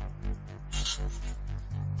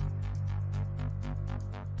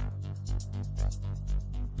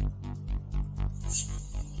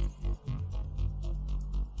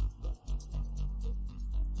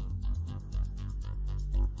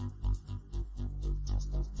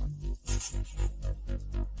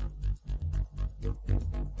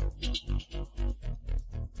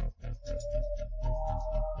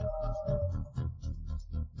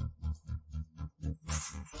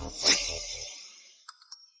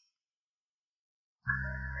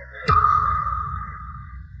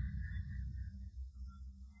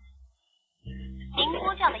您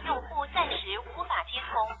拨叫的用户暂时无法接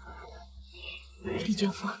通。李觉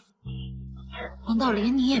夫，难道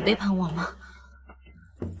连你也背叛我吗？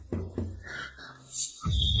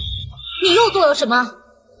你又做了什么？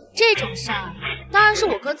这种事儿当然是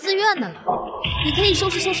我哥自愿的了。你可以收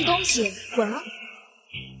拾收拾东西，滚了。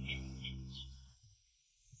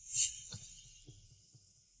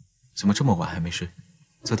怎么这么晚还没睡？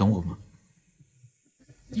在等我吗？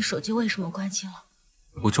你手机为什么关机了？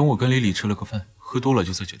我中午跟李李吃了个饭，喝多了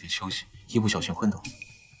就在酒店休息，一不小心昏倒。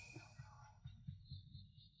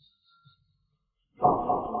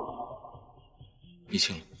你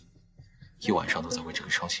信了？一晚上都在为这个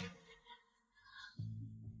伤心。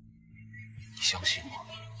你相信我，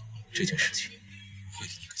这件事情会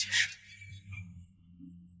给你个解释。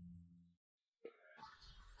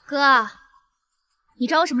哥，你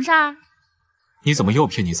找我什么事儿？你怎么又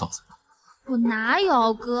骗你嫂子？我哪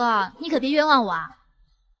有哥，你可别冤枉我啊！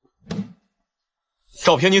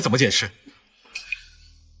照片你怎么解释？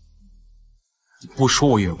你不说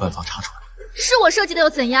我也有办法查出来。是我设计的又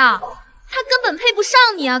怎样？他根本配不上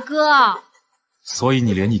你啊，哥！所以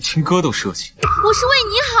你连你亲哥都设计？我是为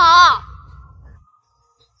你好。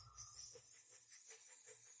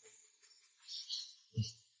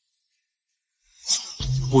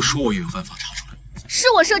不说我也有办法查出来。是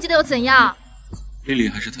我设计的又怎样？丽丽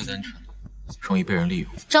还是太单纯了，容易被人利用。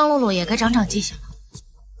张露露也该长长记性了。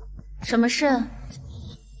什么事？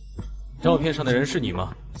照片上的人是你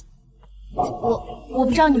吗？我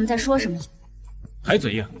不知道你们在说什么。还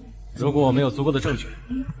嘴硬！如果我没有足够的证据，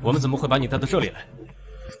我们怎么会把你带到这里来？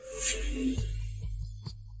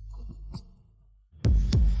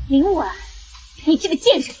林婉，你这个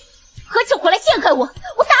贱人，何止回来陷害我，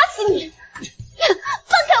我打死你！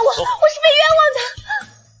放开我，我是被冤枉的。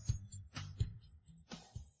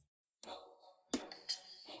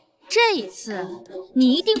这一次，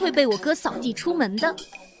你一定会被我哥扫地出门的。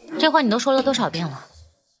这话你都说了多少遍了？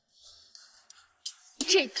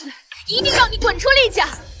这次一定让你滚出厉家！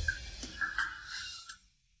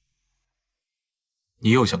你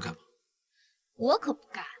又想干嘛？我可不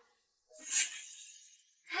干。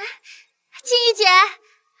哎，静怡姐，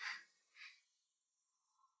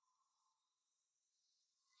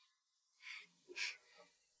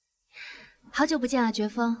好久不见啊，绝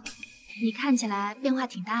风，你看起来变化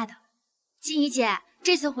挺大的。静怡姐，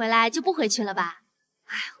这次回来就不回去了吧？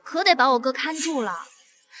哎，可得把我哥看住了。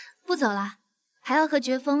不走了，还要和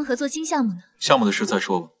绝风合作新项目呢。项目的事再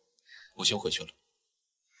说吧，我先回去了。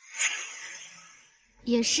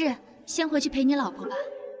也是，先回去陪你老婆吧。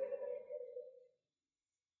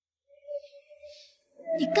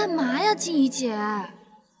你干嘛呀，静怡姐？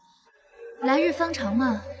来日方长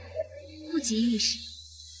嘛，不急一时。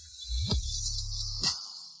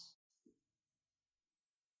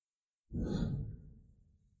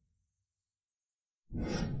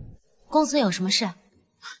公司有什么事？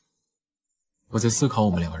我在思考我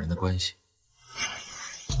们两个人的关系，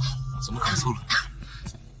怎么搞错了？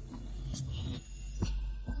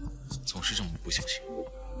总是这么不小心，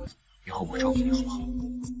以后我照顾你好不好？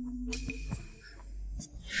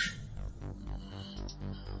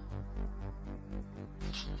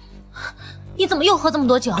你怎么又喝这么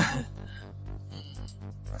多酒？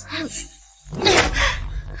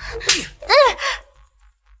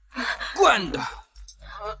惯的。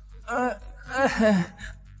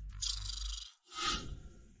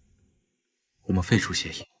我们废除协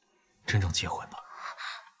议，真正结婚吧。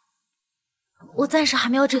我暂时还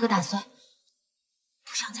没有这个打算，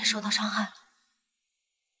不想再受到伤害了。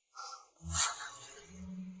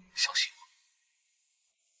相信我。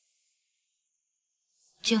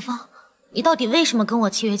绝风，你到底为什么跟我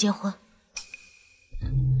契约结婚？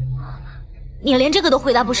你连这个都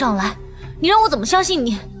回答不上来，你让我怎么相信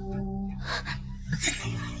你？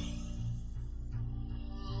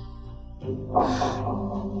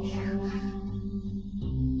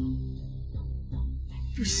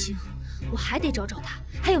不行，我还得找找他，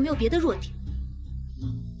还有没有别的弱点。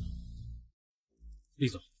厉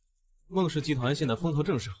总，孟氏集团现在风头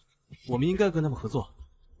正盛，我们应该跟他们合作，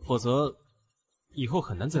否则以后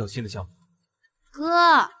很难再有新的项目。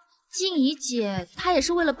哥，静怡姐她也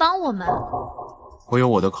是为了帮我们。我有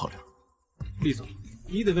我的考量。厉总，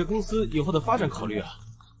你得为公司以后的发展考虑啊。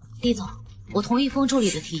厉总，我同意风助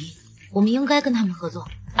理的提议，我们应该跟他们合作，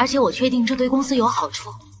而且我确定这对公司有好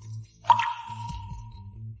处。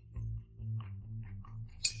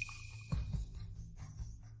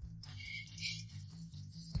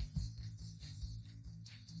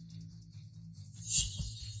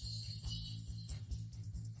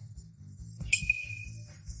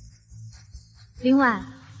林婉，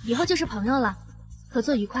以后就是朋友了，合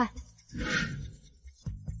作愉快。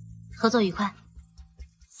合作愉快。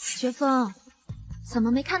绝风，怎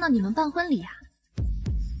么没看到你们办婚礼啊？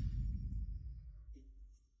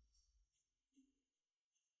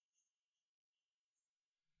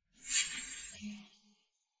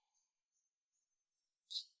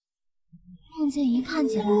孟建怡看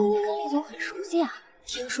起来跟厉总很熟悉啊，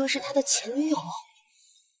听说是他的前女友。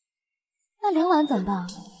那林婉怎么办？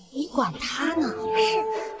你管他呢？也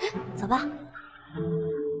是，走吧。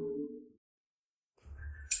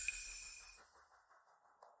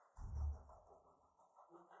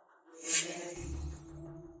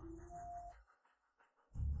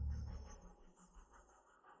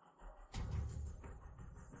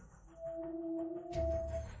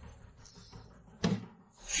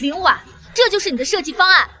林婉，这就是你的设计方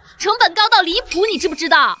案，成本高到离谱，你知不知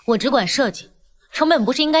道？我只管设计，成本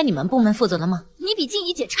不是应该你们部门负责的吗？你比静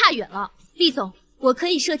怡姐差远了。厉总，我可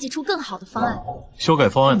以设计出更好的方案。修改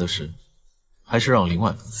方案的事，还是让林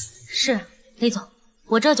婉负责。是，厉总，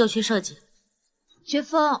我这就去设计。绝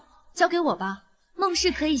风，交给我吧，孟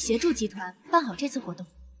氏可以协助集团办好这次活动。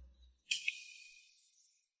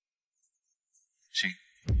行，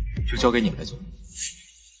就交给你们来做。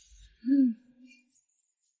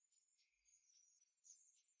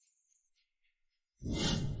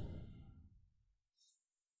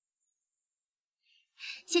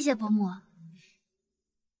谢谢伯母。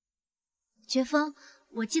绝风，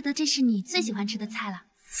我记得这是你最喜欢吃的菜了。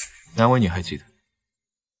难为你还记得，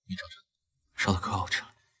你尝尝，烧的可好吃了。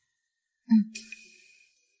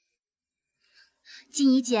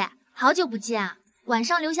静怡姐，好久不见啊，晚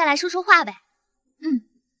上留下来说说话呗。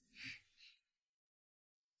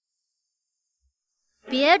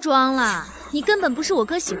别装了，你根本不是我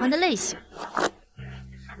哥喜欢的类型。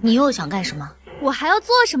你又想干什么？我还要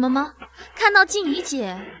做什么吗？看到静怡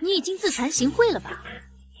姐，你已经自惭形秽了吧？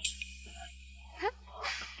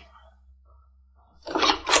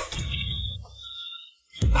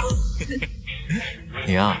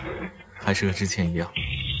你啊，还是和之前一样。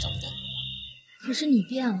可是你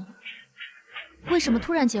变了，为什么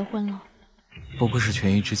突然结婚了？不过是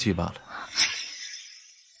权宜之计罢了。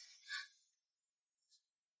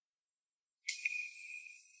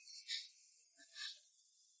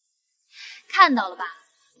看到了吧？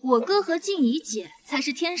我哥和静怡姐才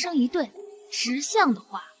是天生一对，识相的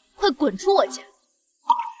话快滚出我家！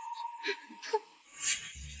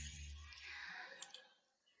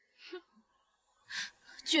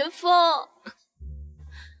绝风，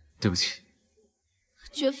对不起，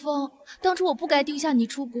绝风，当初我不该丢下你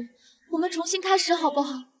出国，我们重新开始好不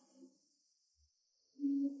好？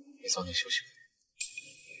你早点休息。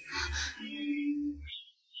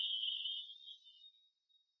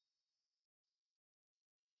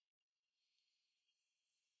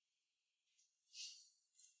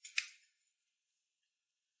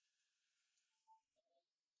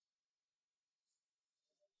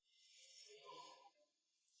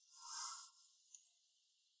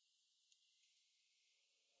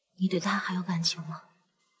你对他还有感情吗？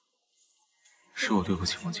是我对不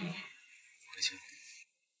起孟静怡，而且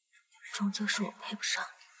终究是我配不上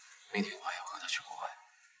你。明天我还要和他去国外，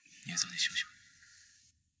你也早点休息吧。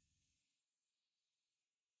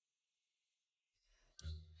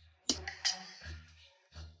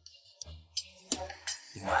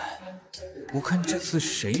林婉，我看这次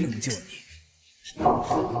谁能救你？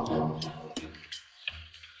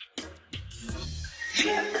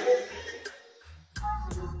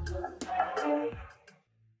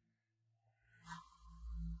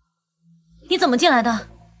你怎么进来的？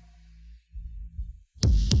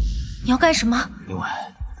你要干什么？林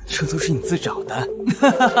婉，这都是你自找的。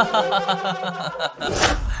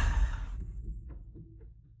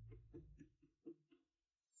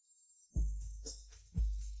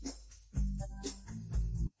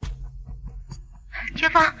绝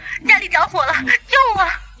风，家里着火了，救我！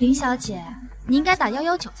林小姐，你应该打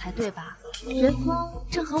119才对吧？绝风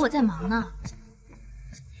正和我在忙呢。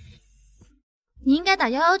你应该打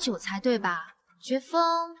119才对吧？绝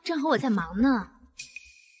风正和我在忙呢。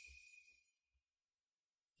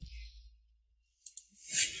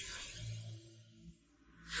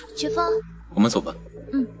绝风，我们走吧。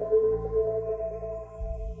嗯。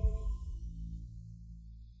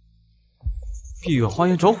碧月花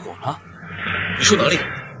园着火了？你说哪里？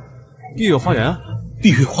碧月花园啊！碧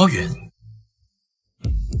月花园。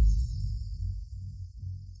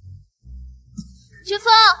绝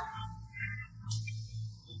风。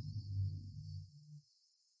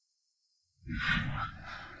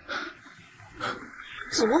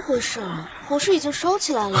怎么回事啊？火势已经烧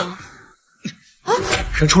起来了。啊！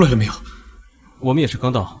人出来了没有？我们也是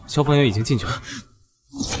刚到，消防员已经进去了。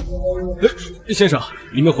先生，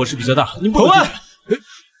里面火势比较大，您不能进去。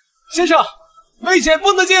先生，危险，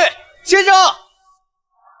不能进！先生，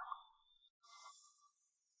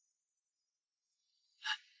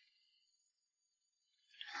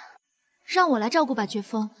让我来照顾吧，绝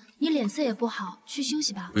风，你脸色也不好，去休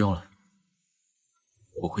息吧。不用了，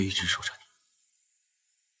我会一直守着你。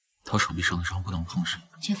他手臂上的伤不能碰水。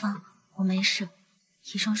绝风，我没事，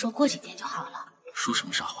医生说过几天就好了。说什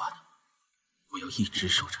么傻话呢？我要一直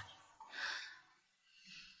守着你。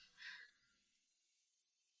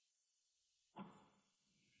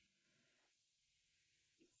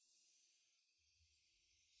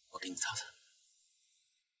我给你擦擦。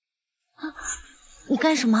啊，你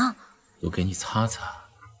干什么？我给你擦擦。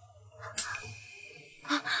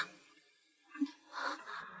啊！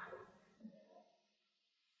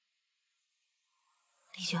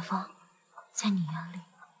李绝风，在你眼里，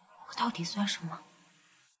我到底算什么？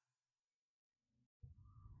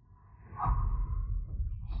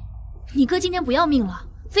你哥今天不要命了，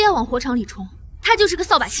非要往火场里冲，他就是个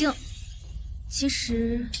扫把星。其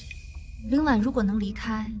实，林婉如果能离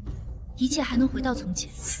开，一切还能回到从前，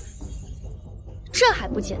这还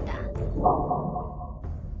不简单？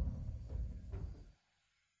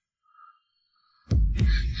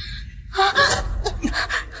啊！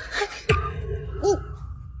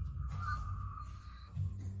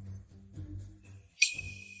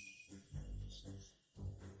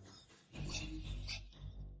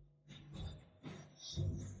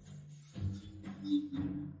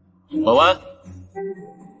婉婉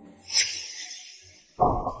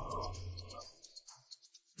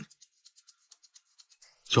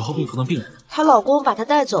，9号病房的病人，她老公把她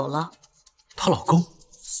带走了。她老公？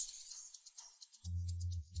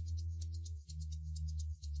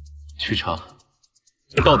去查，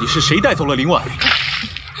到底是谁带走了林婉？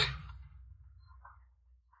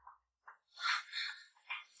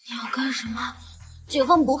你要干什么？绝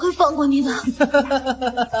风不会放过你的。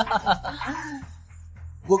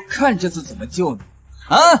我看这次怎么救你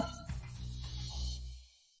啊！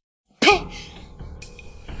呸！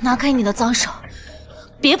拿开你的脏手，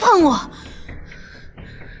别碰我！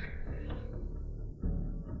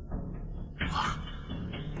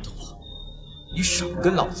你少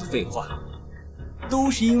跟老子废话！都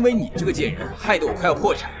是因为你这个贱人，害得我快要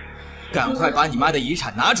破产。赶快把你妈的遗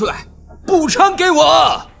产拿出来，补偿给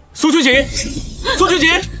我！苏秋瑾，苏秋瑾，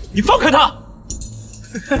你放开他！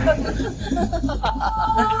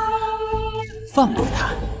放过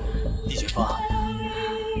他，李雪峰，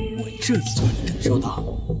我这次能感受到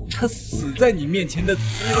他死在你面前的滋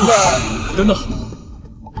味。等等，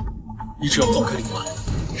你只要放开林婉，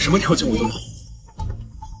什么条件我都有。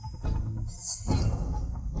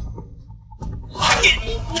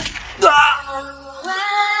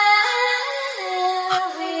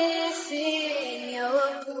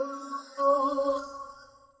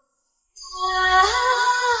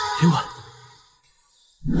林婉，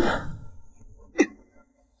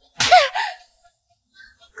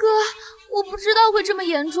哥，我不知道会这么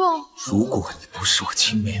严重。如果你不是我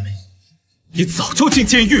亲妹妹，你早就进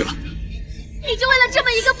监狱了。你就为了这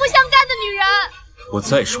么一个不相干的女人？我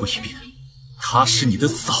再说一遍，她是你的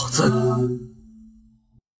嫂子，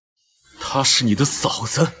她是你的嫂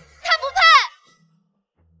子。她不配。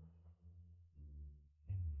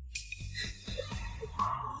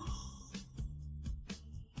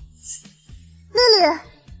丽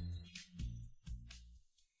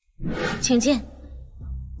丽，请进。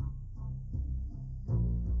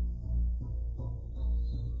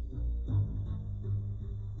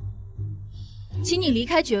请你离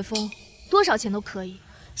开绝风，多少钱都可以。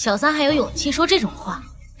小三还有勇气说这种话？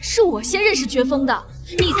是我先认识绝风的，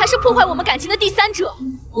你才是破坏我们感情的第三者。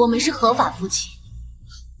我们是合法夫妻。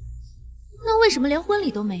那为什么连婚礼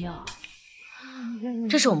都没有？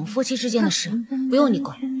这是我们夫妻之间的事，不用你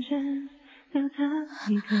管。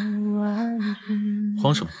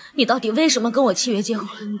慌什么？你到底为什么跟我契约结婚？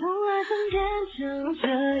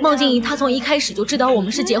孟静怡她从一开始就知道我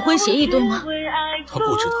们是结婚协议，对吗？她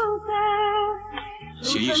不知道，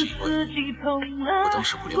协议是因为我当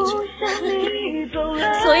时不了解。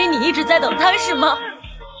所以你一直在等她是吗？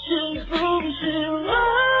当时是。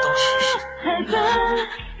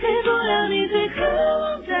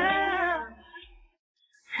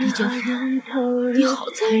李觉峰，你好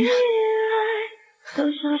残忍。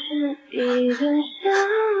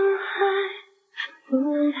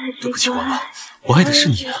对不起，婉婉，我爱的是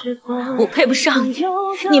你啊！我配不上你，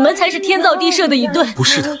你们才是天造地设的一对。不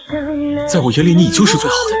是的，在我眼里你就是最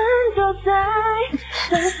好的。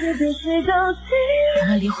咱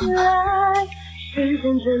们离婚吧，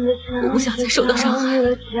我不想再受到伤害。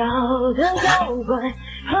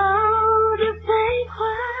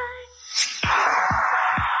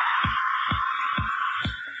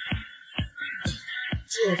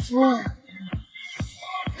姐夫，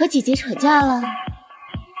和姐姐吵架了。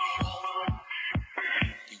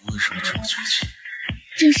你为什么这么绝情？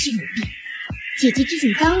真是有病！姐姐这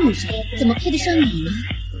种脏女人怎么配得上你呢？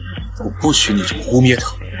我不许你这么污蔑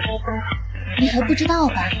她。你还不知道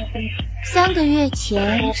吧？3个月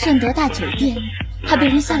前，盛德大酒店，她被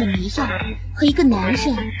人下了迷药，和一个男人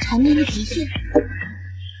缠绵了1夜。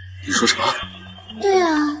你说什么？对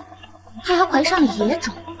啊，她还怀上了野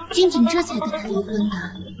种。君景这才跟他离婚的。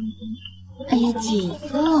哎呀，姐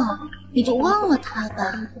夫，你就忘了他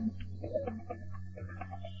吧。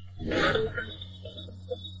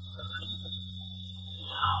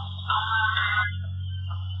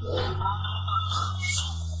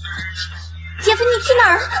姐夫，你去哪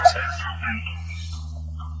儿了？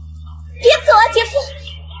别走啊，姐夫！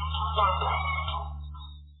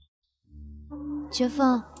绝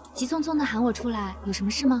风，急匆匆的喊我出来，有什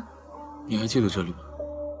么事吗？你还记得这里吗？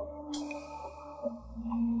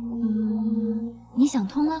你想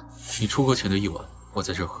通了？你出国前的一晚，我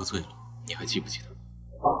在这儿喝醉了，你还记不记得？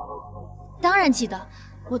当然记得，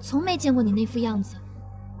我从没见过你那副样子。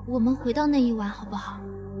我们回到那一晚好不好？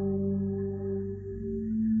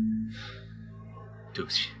对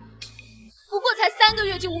不起。不过才3个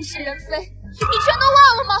月就物是人非，你全都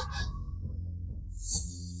忘了吗？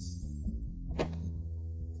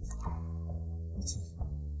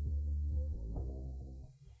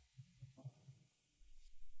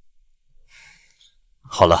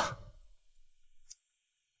好了。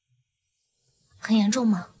很严重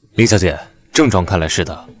吗？李小姐，症状看来是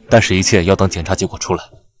的，但是一切要等检查结果出来。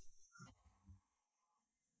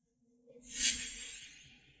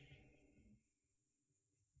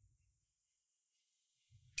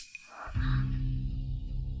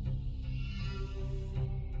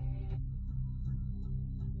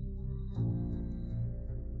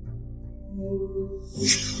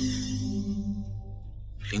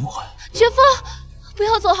林怀，绝夫，不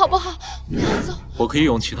要走好不好？不要走！我可以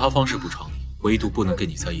用其他方式补偿你，唯独不能跟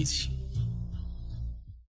你在一起。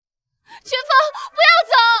绝夫，不要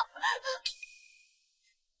走！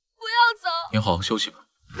不要走！你好好休息吧。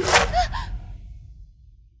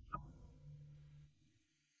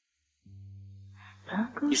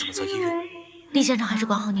你怎么在医院？厉先生还是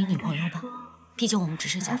管好你女朋友吧，毕竟我们只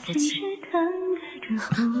是假夫妻。你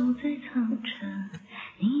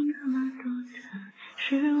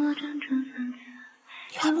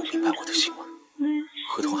还不明白我的心吗？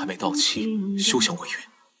合同还没到期，休想违约。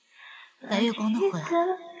白月光都回来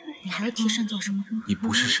了，你还要替身做什么？你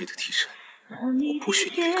不是谁的替身，我不许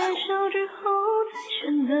你离开我。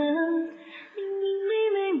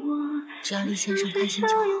只要厉先生开心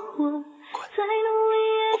就好。滚！我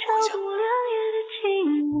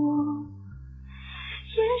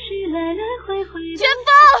不回家。全峰。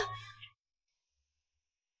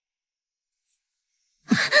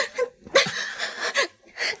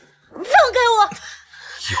放开我！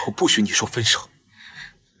以后不许你说分手。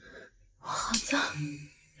我好脏，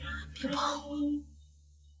别碰我。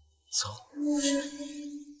走。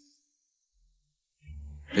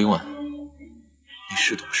林婉，你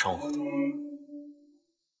是懂伤我的。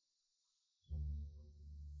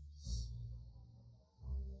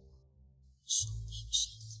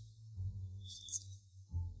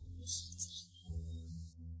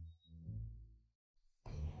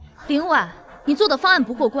林婉，你做的方案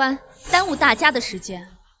不过关，耽误大家的时间。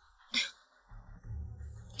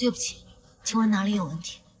对不起，请问哪里有问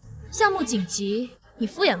题？项目紧急，你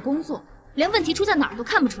敷衍工作，连问题出在哪儿都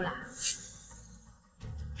看不出来。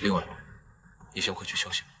林婉，你先回去休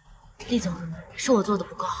息。厉总，是我做的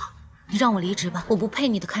不够好，你让我离职吧，我不配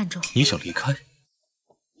你的看重。你想离开？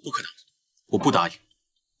不可能，我不答应。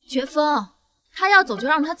绝风，他要走就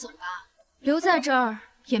让他走吧，留在这儿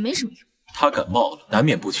也没什么用。他感冒了，难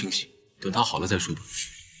免不清醒，等他好了再说吧。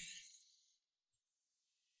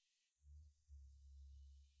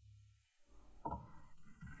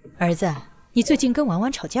儿子，你最近跟婉婉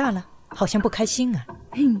吵架了，好像不开心啊。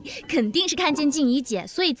肯定是看见静怡姐，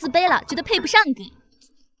所以自卑了，觉得配不上你。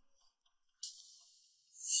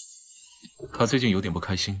他最近有点不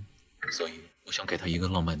开心，所以我想给他一个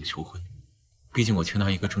浪漫的求婚，毕竟我欠他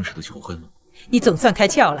一个正式的求婚了。你总算开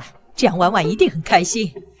窍了，这样婉婉一定很开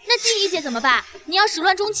心。那静怡姐怎么办？你要始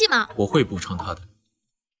乱终弃吗？我会补偿他的。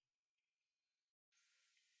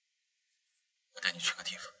我带你去个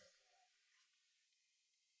地方。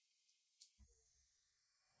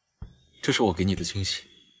这是我给你的惊喜。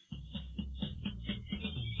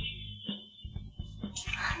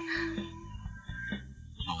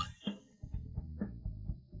老文，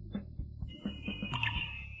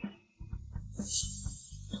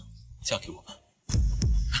嫁给我吧。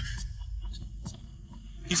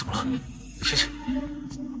你怎么了？先生，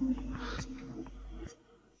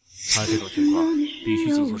他这种情况必须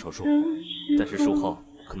进行手术，但是术后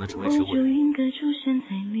可能成为植物人。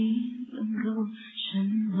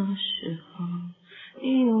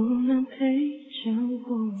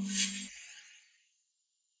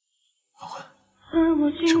婉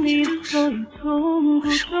婉，这么严重的事，为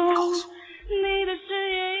什么不告诉我？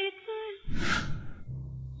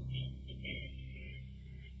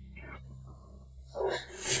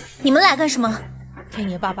你们来干什么？听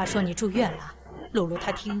你爸爸说你住院了，露露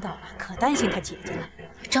她听到了，可担心她姐姐了。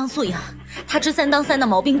张素阳，她这三当三的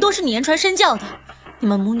毛病都是你言传身教的，你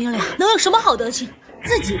们母女俩能有什么好德行？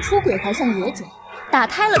自己出轨还像野种，打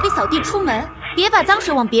胎了被扫地出门，别把脏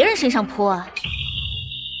水往别人身上泼啊！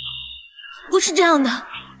不是这样的，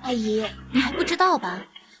阿姨，你还不知道吧？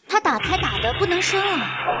她打胎打的不能生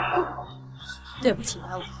啊！对不起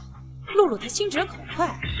婉婉，露露她心直口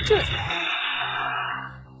快，这才。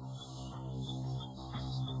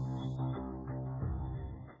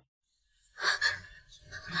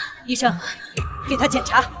医生，给他检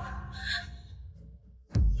查。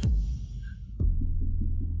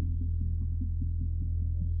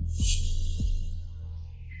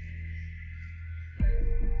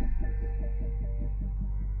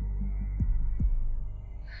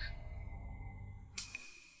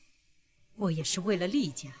我也是为了厉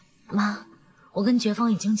家。妈，我跟绝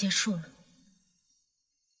风已经结束了。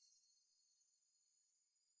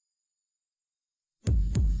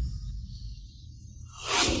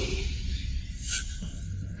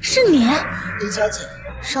是你，李小姐，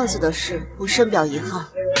上次的事我深表遗憾。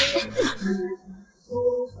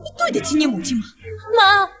你对得起你母亲吗？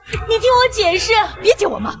妈，你听我解释。别叫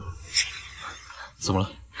我妈。怎么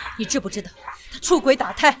了？你知不知道，她出轨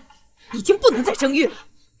打胎，已经不能再生育了。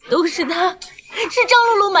都是她，是张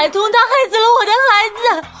露露买通她，害死了我的孩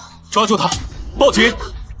子。抓住她，报警！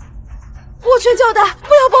我劝叫他不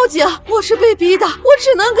要报警，我是被逼的，我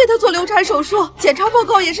只能给他做流产手术。检查报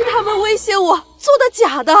告也是他们威胁我做的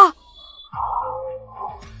假的。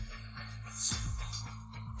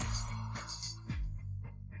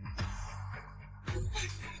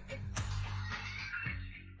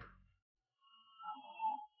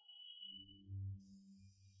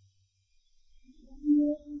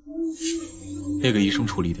那个医生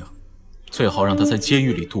处理掉，最好让他在监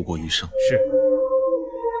狱里度过余生。是。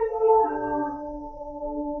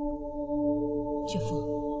岳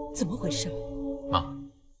父，怎么回事？妈，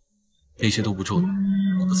那些都不重要，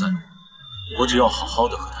我不在乎，我只要好好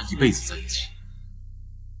的和他一辈子在一起。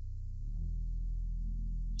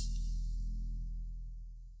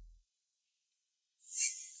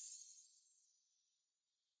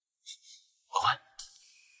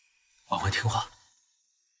婉婉听话。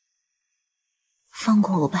放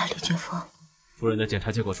过我吧，李觉峰。夫人的检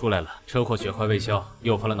查结果出来了，车祸血块未消，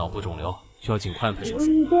诱发了脑部肿瘤，需要尽快安排手术。手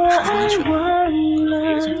术安全，可能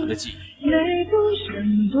会影响他的记忆。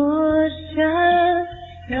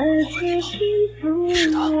你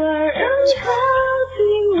是他，我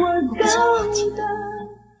不想忘记的。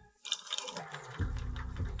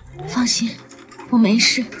放心，我没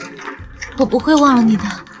事，我不会忘了你的。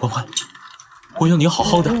婉婉，我要你好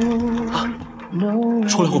好的啊！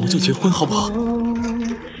出来我们就结婚，好不好？婉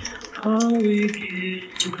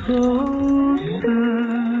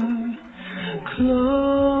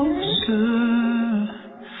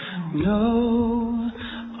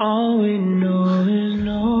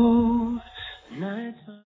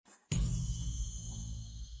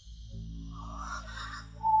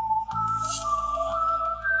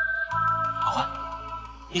婉，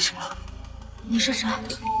你醒了。你是谁？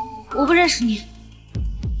我不认识你。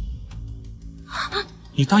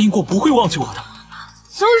你答应过不会忘记我的。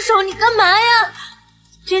松手！你干嘛呀？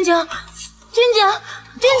君景，君景，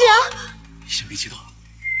君景！你先别激动，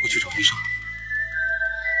我去找医生。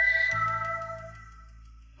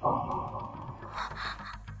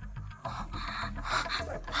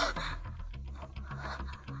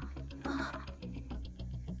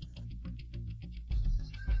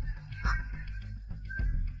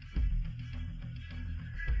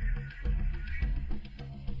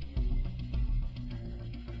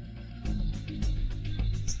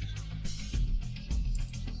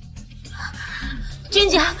君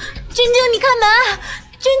景，君景，你干嘛？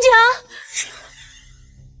君景！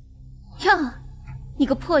哟，你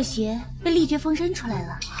个破鞋被厉绝风扔出来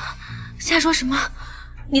了！瞎说什么？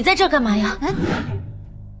你在这儿干嘛呀？哎，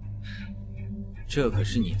这可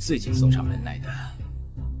是你自己送上门来的。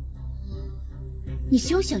你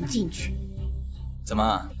休想进去！怎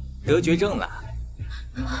么得绝症了？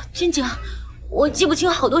君景，我记不清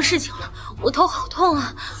好多事情了，我头好痛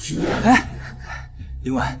啊！哎，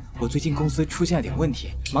林婉，我最近公司出现了点问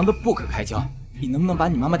题，忙得不可开交。你能不能把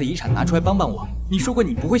你妈妈的遗产拿出来帮帮我？你说过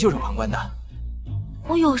你不会袖手旁观的。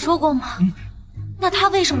我有说过吗？那他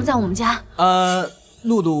为什么在我们家？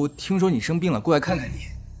露露听说你生病了，过来看看你。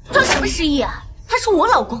装什么失忆啊？他是我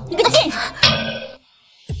老公，你给他见识！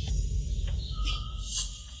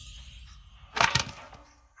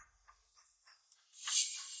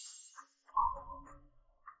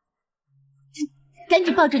赶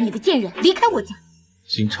紧抱着你的贱人离开我家！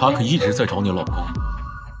警察可一直在找你老公。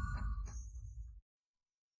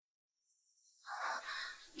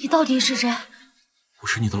你到底是谁？我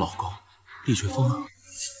是你的老公，厉绝风啊。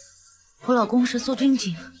我老公是苏君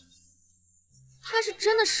景。他是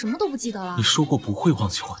真的什么都不记得了？你说过不会忘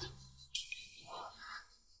记我的。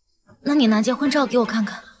那你拿结婚照给我看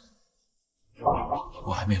看。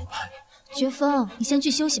我还没有拍。绝风，你先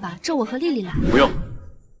去休息吧，这我和丽丽来。不用，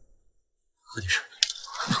喝点水。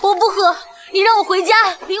我不喝，你让我回家。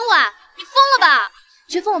林婉，你疯了吧？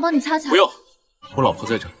绝风，我帮你擦擦。不用，我老婆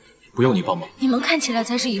在这，不用你帮忙。你们看起来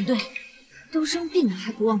才是一对，都生病了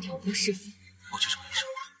还不忘挑拨是非。我去找医生。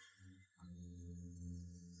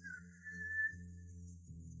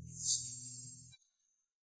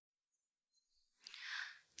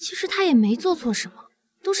其实他也没做错什么，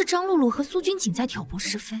都是张露露和苏君景在挑拨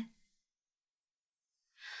是非。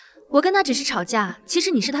我跟他只是吵架，其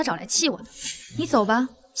实你是他找来气我的。你走吧，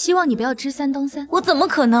希望你不要知三当三。我怎么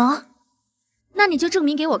可能？那你就证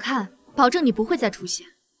明给我看，保证你不会再出现。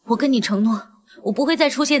我跟你承诺，我不会再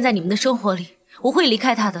出现在你们的生活里，我会离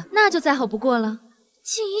开他的。那就再好不过了。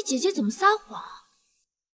静怡姐姐怎么撒谎？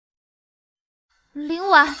林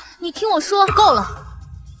婉，你听我说，够了，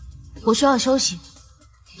我需要休息。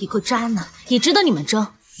一个渣男也值得你们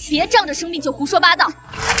争？别仗着生病就胡说八道。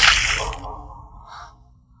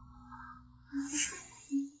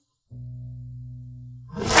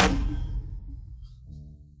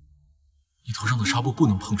你头上的纱布不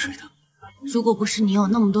能碰水的。如果不是你有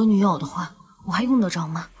那么多女友的话，我还用得着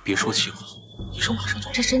吗？别说气话，医生马上就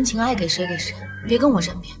来。这深情爱给谁给谁，别跟我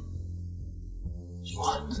争辩。林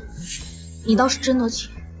婉，你倒是真得起，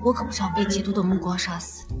我可不想被嫉妒的目光杀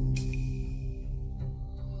死。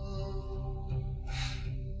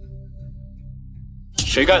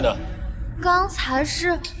谁干的？刚才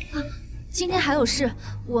是今天还有事，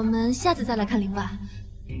我们下次再来看林婉。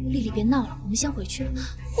丽丽别闹了，我们先回去。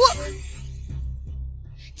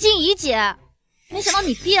静怡姐，没想到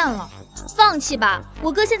你变了，放弃吧，我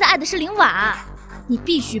哥现在爱的是林婉，你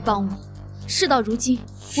必须帮我。事到如今，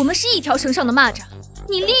我们是一条绳上的蚂蚱，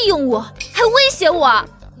你利用我，还威胁我，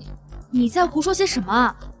你在胡说些什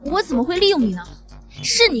么？我怎么会利用你呢？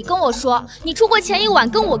是你跟我说，你出国前一晚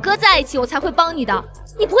跟我哥在一起，我才会帮你的，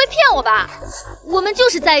你不会骗我吧？我们就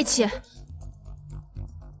是在一起，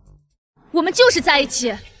我们就是在一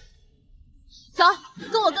起。走，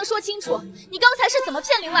跟我哥说清楚，你刚才是怎么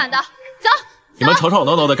骗林婉的？走。你们吵吵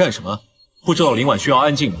闹闹的干什么？不知道林婉需要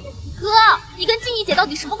安静吗？哥，你跟静怡姐到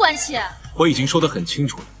底什么关系？我已经说得很清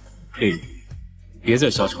楚了，丽丽，别再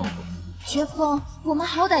瞎掺和。绝风，我们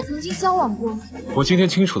好歹曾经交往过。我今天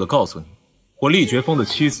清楚地告诉你，我厉绝风的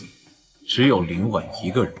妻子只有林婉一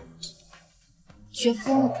个人。绝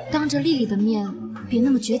风，当着丽丽的面，别那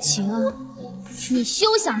么绝情啊！你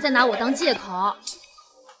休想再拿我当借口。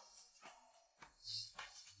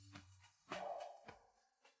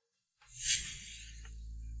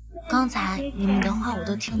刚才你们的话我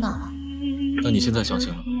都听到了。那你现在相信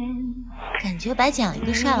了？感觉白捡了一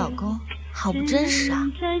个帅老公，好不真实啊！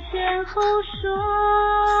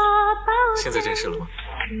现在真实了吗？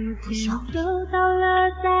不要。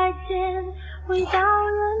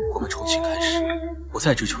我们重新开始，我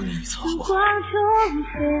再追求你一次，好不好？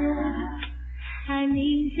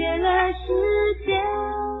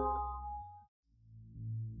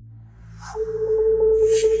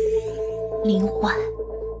林欢，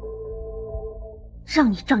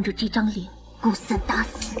让你仗着这张脸勾三搭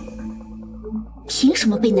四，凭什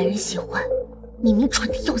么被男人喜欢？明明蠢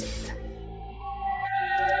得要死。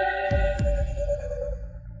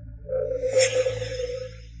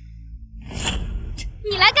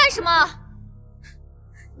你来干什么？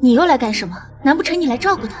你又来干什么？难不成你来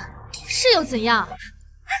照顾他？是又怎样？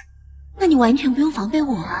那你完全不用防备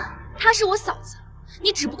我啊！她是我嫂子，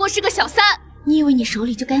你只不过是个小三。你以为你手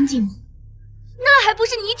里就干净吗？那还不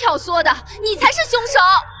是你挑唆的，你才是凶手。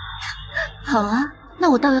好啊，那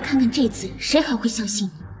我倒要看看这次谁还会相信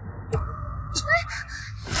你。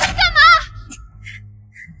你干嘛？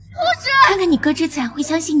不止！看看你哥这次还会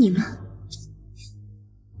相信你吗？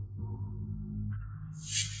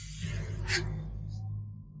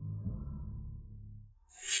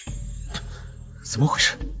怎么回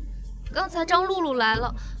事？刚才张露露来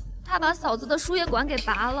了，她把嫂子的输液管给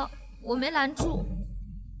拔了，我没拦住。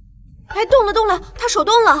哎，动了动了，他手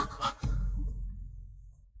动了。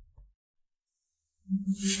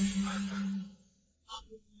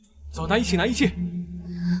走，拿仪器，拿仪器。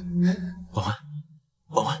婉婉，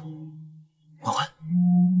婉婉，婉婉。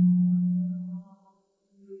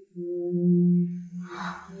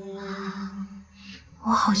我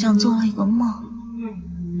好像做了一个梦。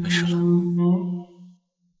没事了。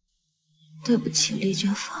对不起，李绝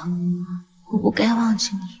风，我不该忘记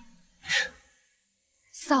你。没事。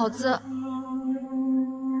嫂子，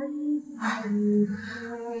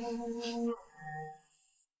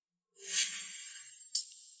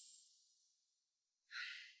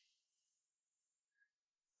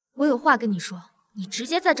我有话跟你说，你直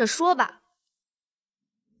接在这说吧。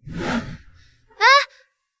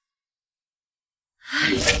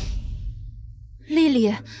丽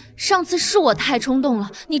丽，上次是我太冲动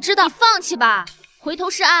了，你知道，你放弃吧，回头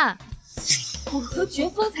是岸。我和绝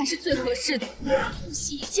风才是最合适的，不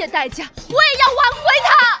惜一切代价，我也要挽回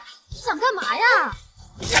他。你想干嘛呀？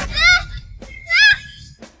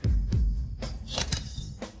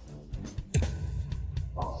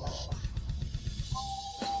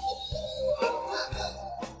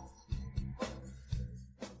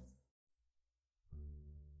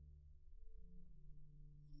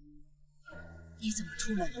你怎么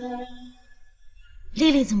出来了？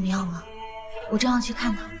丽丽怎么样了？我正要去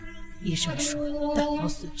看她。医生说大脑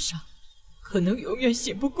损伤，可能永远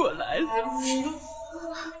醒不过来了。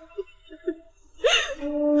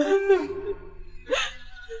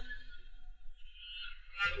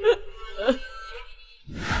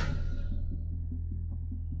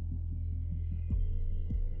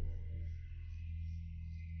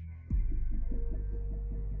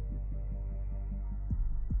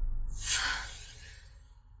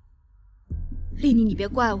丽妮，你别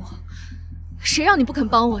怪我，谁让你不肯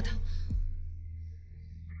帮我的？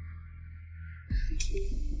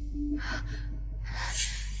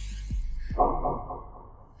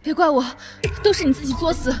别怪我，都是你自己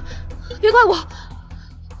作死，别怪我。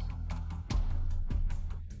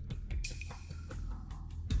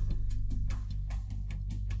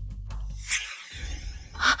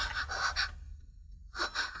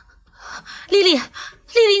丽丽，丽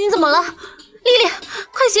丽，你怎么了？丽丽，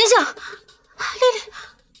快醒醒！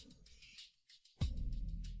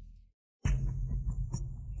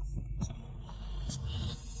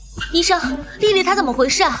医生，丽丽她怎么回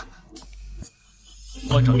事啊？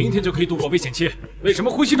患者明天就可以度过危险期，为什么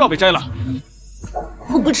呼吸罩被摘了？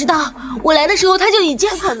我不知道，我来的时候她就已经……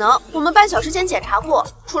不可能，我们半小时前检查过，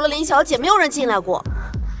除了林小姐，没有人进来过。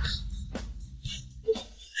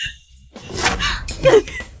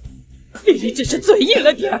丽丽只是嘴硬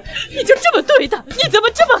了点儿，你就这么对她？你怎么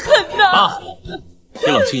这么狠呢？妈，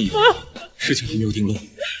别冷静一点，事情还没有定论。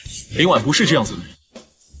林婉不是这样子的人，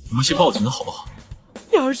我们先报警的好不好？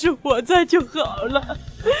要是我在就好了，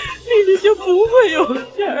丽丽就不会有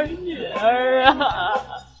这儿女儿啊！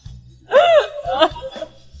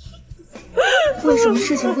为什么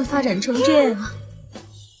事情会发展成这样啊？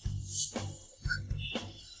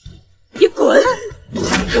你滚！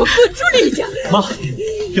给我滚出丽家！妈，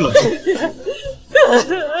你冷静。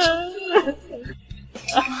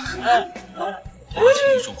我的经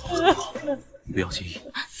济状况很好，你不要介意。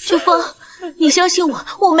秋风，你相信我，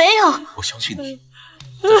我没有。我相信你，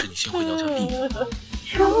但是你先回娘家避免。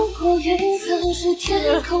如果云层是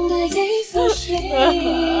天空的一颗星，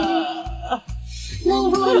能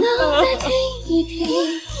不能再听一听，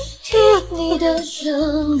听你的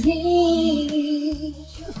声音？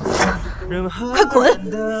快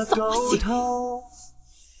滚！扫兴！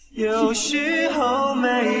有时候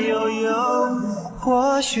没有用，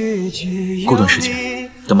或许只有过段时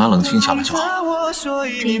间，等妈冷静下来就好。这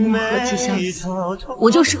一幕何其相似，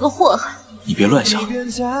我就是个祸害。你别乱想，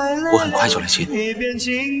我很快就来接你。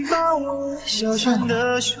算了，我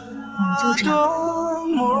们就这样。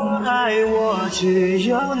爱我只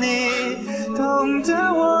有你，懂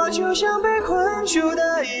得我就像被困住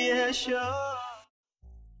的野兽。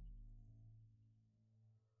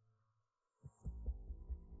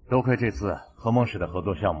多亏这次和孟氏的合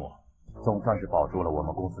作项目，总算是保住了我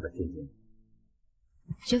们公司的现金。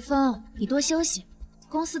绝风，你多休息，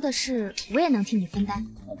公司的事我也能替你分担。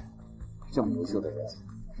这么优秀的人，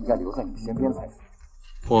应该留在你身边才是。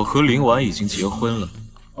我和林婉已经结婚了。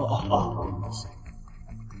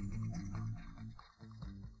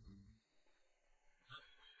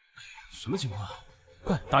什么情况？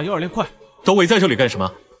快打120，快！都围在这里干什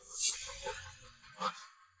么？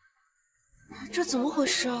这怎么回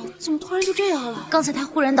事啊？怎么突然就这样了？刚才他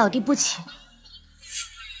忽然倒地不起。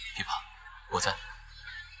别怕，我在。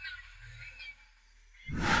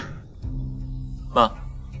妈，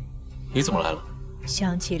你怎么来了？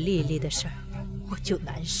想起丽丽的事儿，我就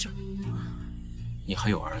难受。你还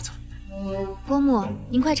有儿子？伯母，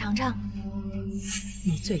您快尝尝。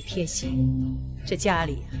你最贴心，这家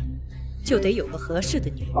里啊，就得有个合适的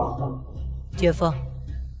女人。绝风，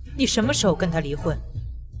你什么时候跟他离婚？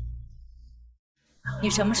你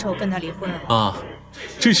什么时候跟他离婚啊？妈，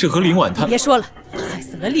这事和林婉她……别说了，他害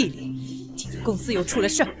死了丽丽，今天公司又出了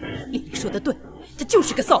事儿。丽丽说的对，这就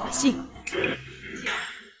是个扫把星。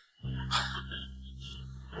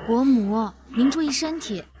伯母，您注意身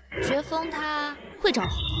体，绝风他会找好。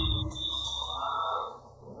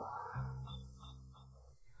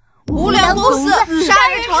无良公司杀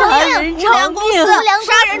人偿命，无良公司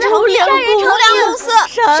杀人偿命，无良公司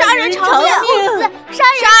杀人偿命，杀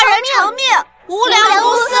人偿命，无良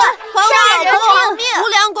公司杀人偿命，无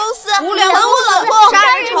良公司无良公司杀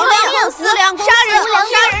人偿命，无良公司杀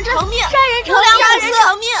人偿命，无良公司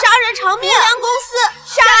杀人偿命，无良公司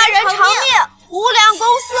杀人偿命，无良公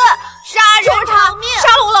司杀人偿命，杀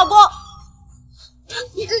了我老公！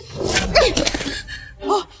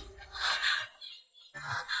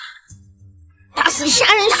打死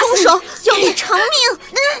杀人凶手，要你偿命！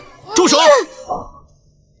住手！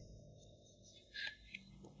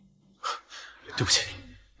对不起，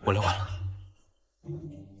我来晚了。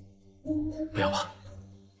不要怕，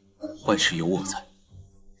万事有我在。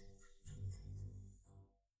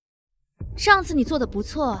上次你做的不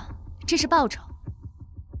错，这是报酬。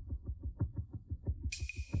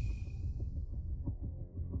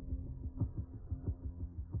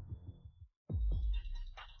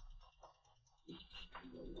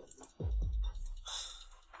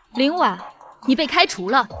林婉，你被开除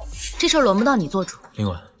了，这事儿轮不到你做主。林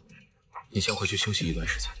婉，你先回去休息一段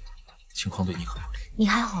时间，情况对你很不利。你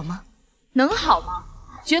还好吗？能好吗？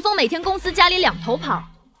绝风每天公司家里两头跑，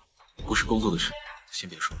不是工作的事，先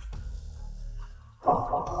别说了。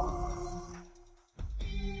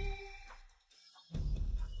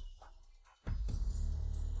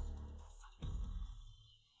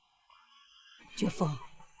绝风，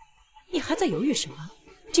你还在犹豫什么？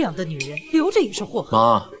这样的女人留着也是祸害。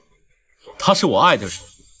妈，她是我爱的人，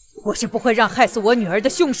我是不会让害死我女儿的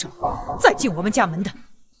凶手再进我们家门的。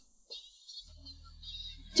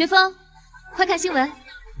绝风，快看新闻。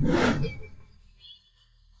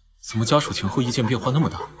怎么家属前后意见变化那么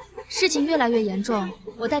大？事情越来越严重，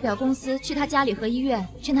我代表公司去他家里和医院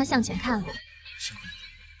劝他向前看了。辛苦你。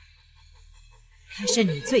还是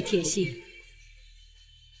你最贴心。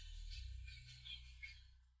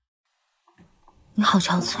你好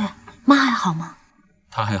憔悴，妈还好吗？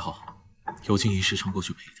他还好，有静怡时常过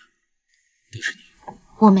去陪他。但是你，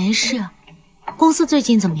我没事。公司最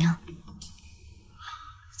近怎么样？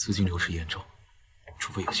资金流失严重，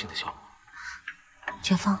除非有新的项目。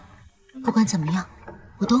绝峰，不管怎么样，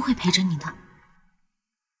我都会陪着你的。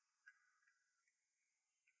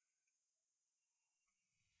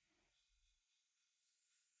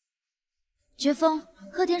绝峰，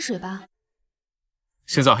喝点水吧。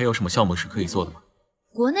现在还有什么项目是可以做的吗？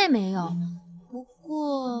国内没有，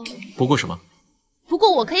不过什么？不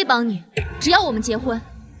过我可以帮你，只要我们结婚。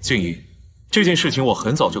静怡，这件事情我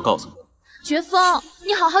很早就告诉你。绝峰，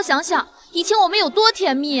你好好想想，以前我们有多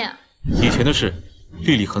甜蜜。以前的事，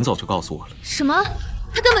丽丽很早就告诉我了。什么？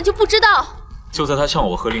她根本就不知道。就在她向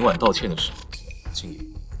我和林婉道歉的时候，静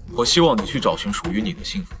怡，我希望你去找寻属于你的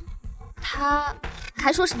幸福。她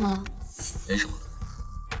还说什么了？没什么。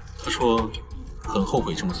她说很后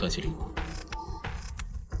悔这么算计丽丽。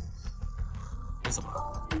你怎么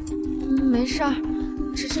了？没事儿，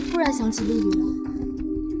只是突然想起丽丽了。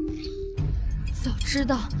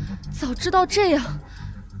早知道这样。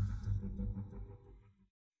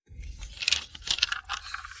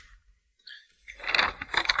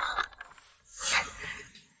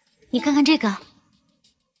你看看这个，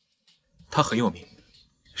他很有名，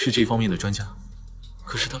是这方面的专家，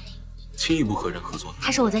可是他轻易不和人合作的。他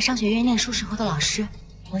是我在商学院念书时候的老师，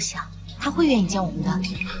我想他会愿意教我们的。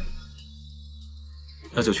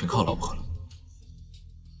那就全靠老婆了。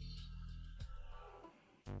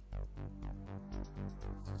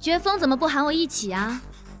绝峰怎么不喊我一起啊？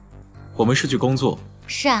我们是去工作。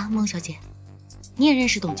是啊，孟小姐，你也认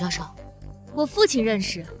识董教授？我父亲认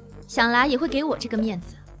识，想来也会给我这个面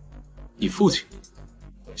子。你父亲？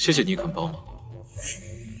谢谢你肯帮忙。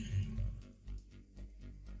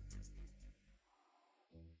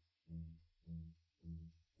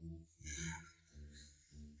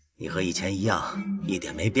你和以前一样，一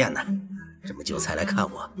点没变呢。这么久才来看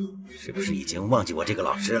我，是不是已经忘记我这个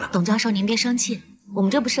老师了？董教授，您别生气，我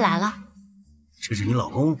们这不是来了。这是你老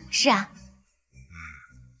公？是啊。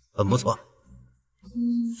很不错。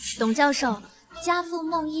董教授，家父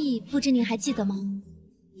孟毅，不知您还记得吗？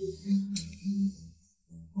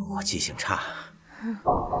我记性差。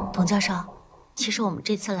董教授，其实我们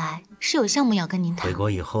这次来是有项目要跟您谈。回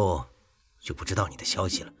国以后就不知道你的消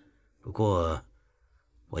息了，不过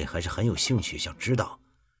我也还是很有兴趣，想知道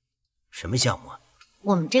什么项目啊？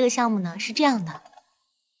我们这个项目呢是这样的。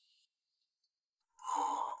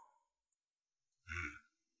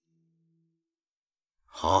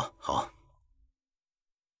好。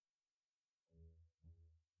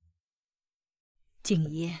静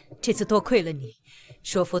怡，这次多亏了你，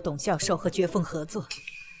说服董教授和绝峰合作。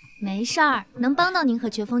没事儿，能帮到您和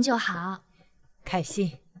绝峰就好。开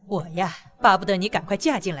心，我呀，巴不得你赶快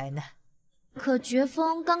嫁进来呢。可绝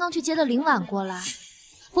峰刚刚去接了林婉过来，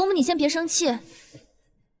伯母你先别生气。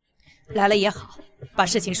来了也好，把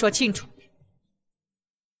事情说清楚。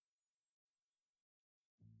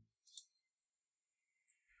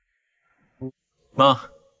妈，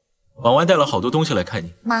婉婉带了好多东西来看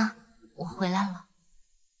你。妈，我回来了。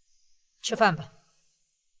吃饭吧。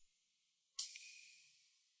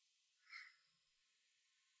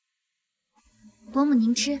伯母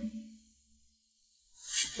您吃。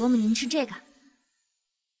伯母您吃这个。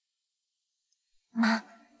妈，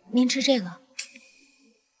您吃这个。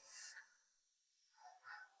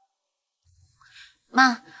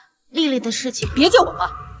妈，丽丽的事情，别叫我妈，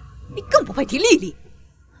你更不配提丽丽。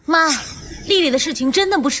妈，丽丽的事情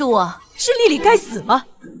真的不是我，是丽丽该死吗？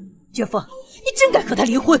绝峰，你真该和她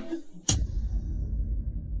离婚。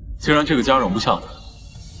既然这个家容不下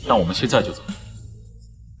你，那我们现在就走。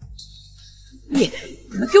你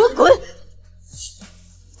们给我滚！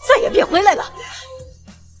再也别回来了！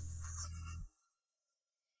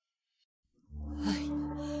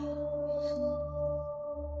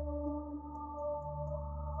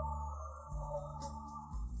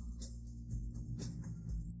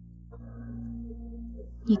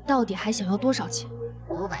你到底还想要多少钱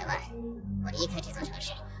？500万，我离开这座城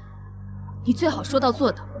市。你最好说到做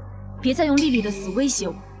到，别再用丽丽的死威胁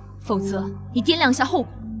我，否则你掂量一下后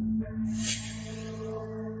果。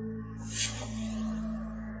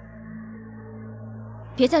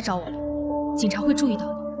别再找我了，警察会注意到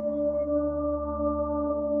你。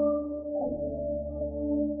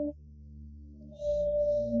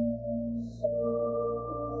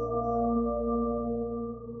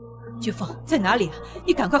绝峰在哪里啊？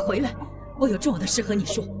你赶快回来，我有重要的事和你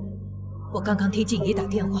说。我刚刚听静怡打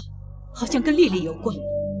电话，好像跟丽丽有关。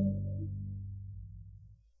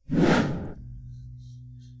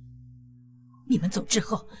你们走之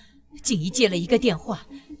后，静怡接了一个电话，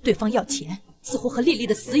对方要钱，似乎和丽丽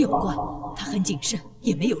的死有关。她很谨慎，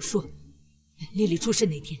也没有说。丽丽出事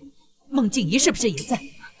那天，孟静怡是不是也在？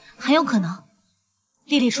很有可能。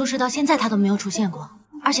丽丽出事到现在她都没有出现过，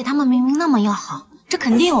而且他们明明那么要好，这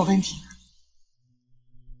肯定有问题。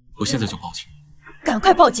我现在就报警。赶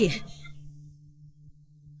快报警！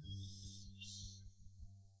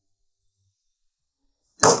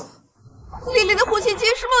丽丽的呼吸机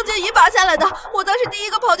是孟静怡拔下来的，我当时第一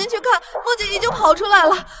个跑进去看，孟静怡就跑出来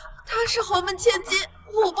了。她是豪门千金，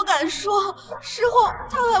我不敢说。事后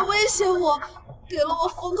她还威胁我，给了我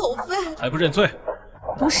封口费。还不认罪？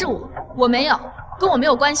不是我，我没有，跟我没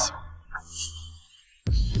有关系。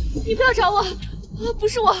你不要找我，不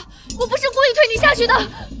是我不是故意推你下去的，我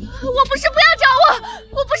不是，不要找我，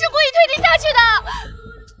我不是故意推你下去的。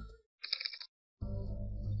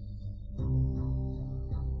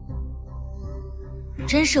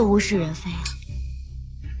真是物是人非啊！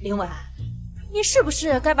林婉，你是不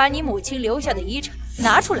是该把你母亲留下的遗产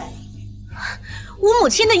拿出来？我母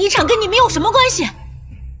亲的遗产跟你没有什么关系。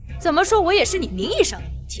怎么说，我也是你名义上的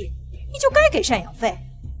母亲，你就该给赡养费。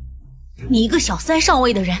你一个小三上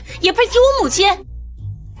位的人，也配提我母亲？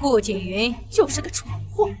顾景云就是个蠢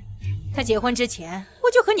货，他结婚之前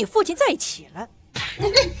我就和你父亲在一起了。不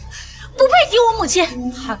配提我母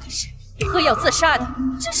亲。他可是喝药自杀的，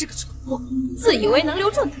真是个蠢货，自以为能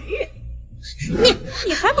留住男人。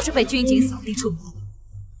你还不是被军警扫地出门？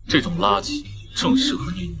这种垃圾正适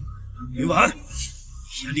合你。云婉，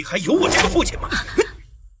眼里还有我这个父亲吗？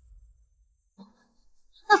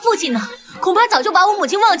那父亲呢？恐怕早就把我母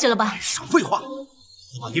亲忘记了吧。少废话，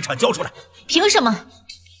你把遗产交出来。凭什么？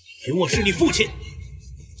凭我是你父亲，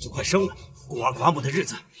就快生了，孤儿寡母的日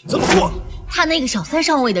子怎么过？他那个小三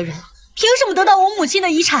上位的人，凭什么得到我母亲的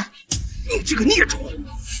遗产？你这个孽种！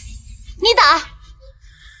你打！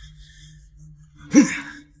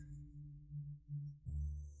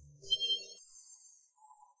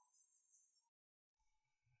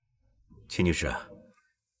秦女士，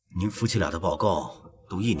您夫妻俩的报告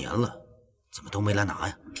都1年了，怎么都没来拿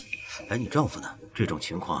呀？哎，你丈夫呢？这种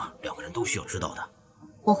情况2个人都需要知道的。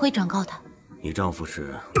我会转告他。你丈夫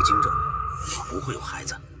是无精症，不会有孩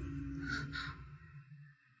子。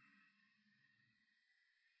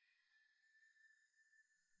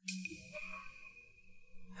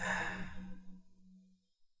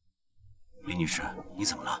李女士，你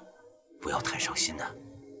怎么了？不要太伤心呐。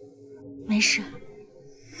没事。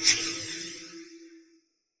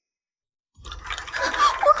我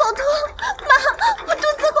好痛，妈，我肚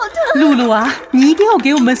子好疼。露露啊，你一定要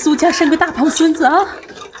给我们苏家生个大胖孙子啊！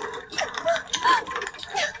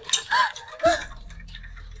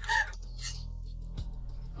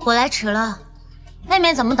我来迟了，妹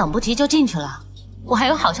妹怎么等不及就进去了？我还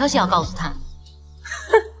有好消息要告诉她。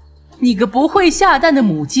哼，你个不会下蛋的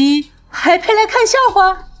母鸡，还配来看笑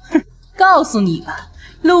话？哼，告诉你吧，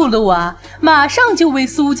露露啊，马上就为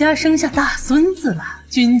苏家生下大孙子了。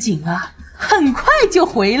军警啊，很快就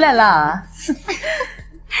回来了。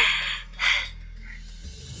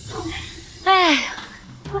哎呀，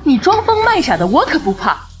你装疯卖傻的，我可不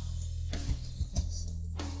怕。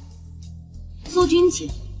苏军警，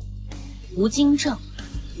无精症，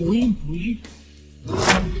不孕不育。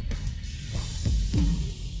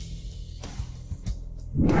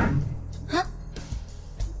啊！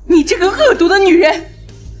你这个恶毒的女人，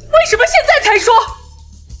为什么现在才说？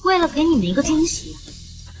为了给你们一个惊喜，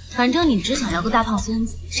反正你只想要个大胖孙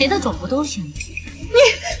子，谁的种不都行？你。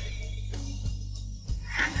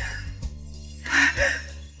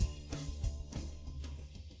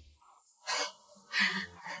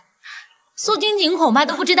苏军警恐怕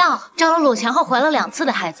都不知道，招了裸强后怀了2次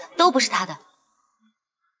的孩子都不是他的。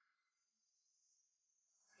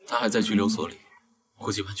他还在拘留所里，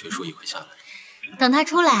估计完全输一回下来。等他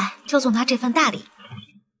出来，就送他这份大礼。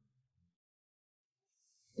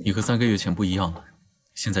你和3个月前不一样了，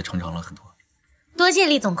现在成长了很多。多谢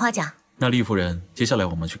厉总夸奖。那厉夫人，接下来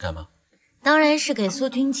我们去干嘛？当然是给苏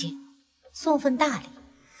军警送份大礼。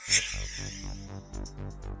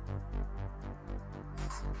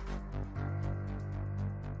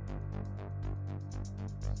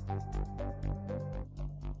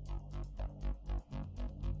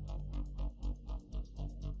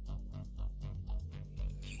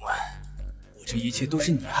这一切都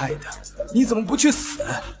是你害的，你怎么不去死？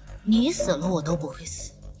你死了，我都不会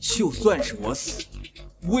死。就算是我死，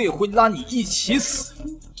我也会拉你一起死。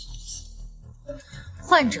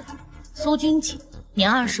患者苏军警，年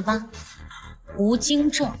28，无精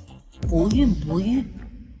症，不孕不育。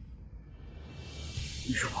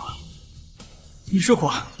你说谎！你说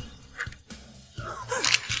谎！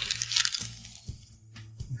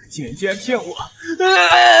你个贱人竟然骗我！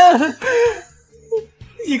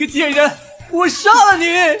你个贱人，我杀了你！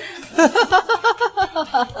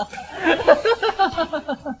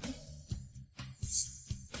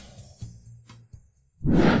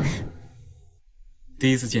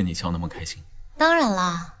第一次见你笑那么开心，当然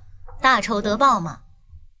啦，大仇得报嘛。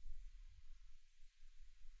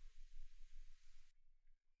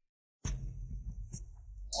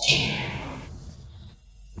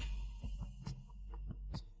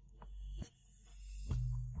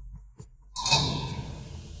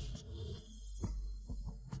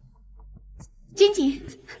晶晶，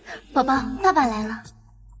宝宝，爸爸来了。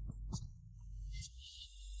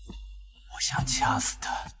我想掐死他。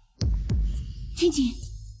晶晶，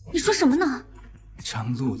你说什么呢？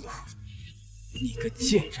张露露，你个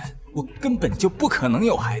贱人，我根本就不可能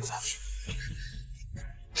有孩子。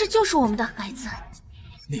这就是我们的孩子。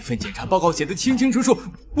那份检查报告写的清清楚楚，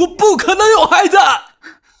我不可能有孩子。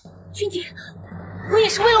君君，我也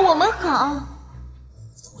是为了我们好。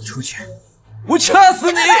我出去，我掐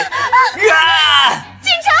死你！警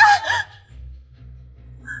察！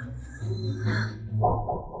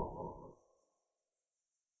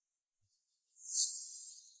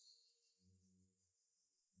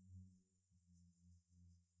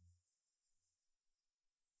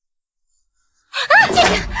竟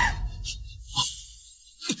然！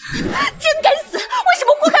真该死！为什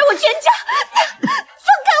么祸害我全家？放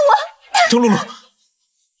开我！张露露，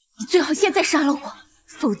你最好现在杀了我，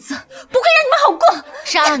否则不会让你们好过。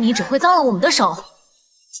杀了你只会脏了我们的手。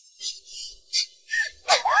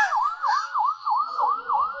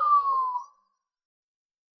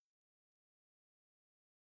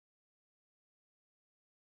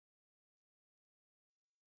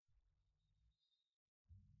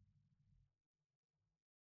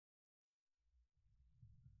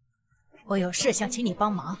我有事想请你帮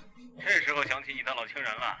忙。这时候想起你的老情人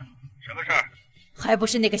了，什么事儿？还不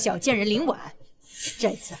是那个小贱人林婉，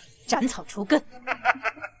这次斩草除根。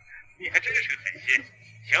你还真是个狠心。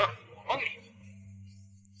行，我帮你。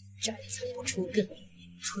斩草不除根，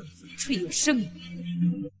春风吹又生。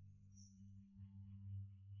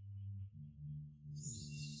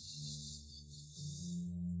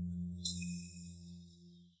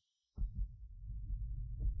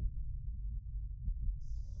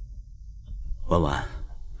婉婉，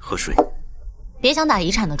喝水。别想打遗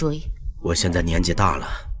产的主意。我现在年纪大了，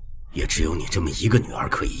也只有你这么一个女儿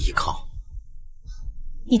可以依靠。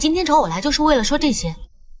你今天找我来就是为了说这些？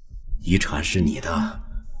遗产是你的，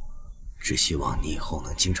只希望你以后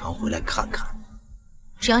能经常回来看看。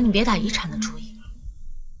只要你别打遗产的主意。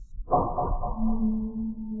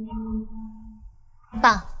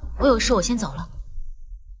爸，我有事，我先走了。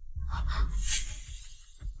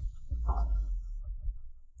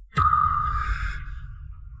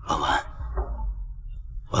婉婉，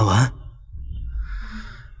婉婉，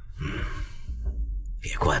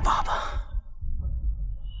别怪爸爸。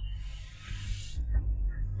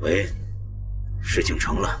喂，事情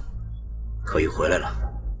成了，可以回来了。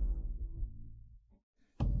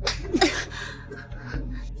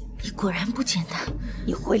你果然不简单，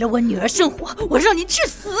你毁了我女儿生活，我让你去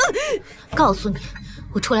死！告诉你，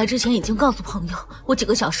我出来之前已经告诉朋友，我几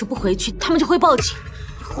个小时不回去，他们就会报警。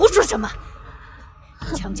胡说什么？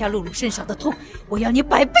强加露露身上的痛，我要你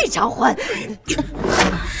100倍偿还。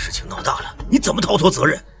事情闹大了，你怎么逃脱责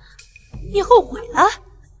任？你后悔了？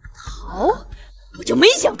逃？我就没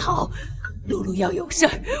想逃。露露要有事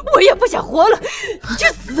儿，我也不想活了。你去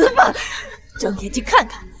死吧！睁眼睛看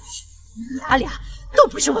看，你俩都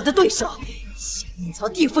不是我的对手，想阴曹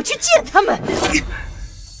地府去见他们。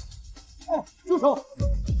住手！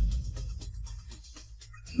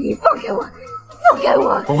你放开我！放开我！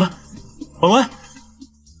婉婉，婉婉。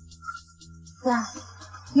哥，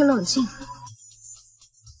你冷静。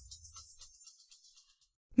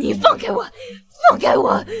你放开我！放开我！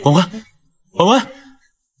婉婉，婉婉，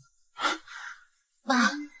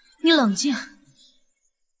爸，你冷静。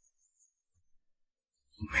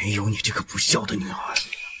没有你这个不孝的女儿。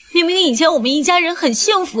明明以前我们一家人很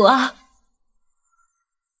幸福啊。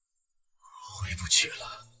回不去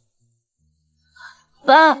了。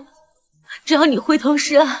爸，只要你回头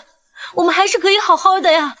是岸，我们还是可以好好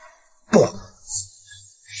的呀。不，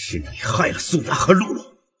是你害了素雅和露露。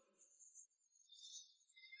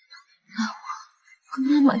那我跟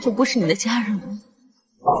妈妈就不是你的家人了。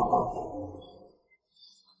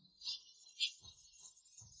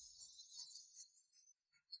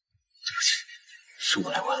对不起，是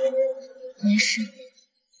我来晚。没事，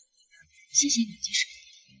谢谢你接受。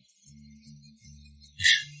没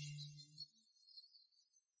事。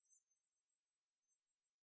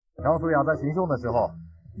张素养在行凶的时候，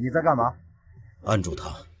你在干嘛？按住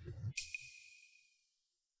他。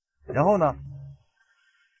然后呢？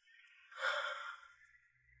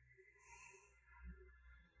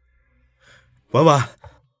婉婉，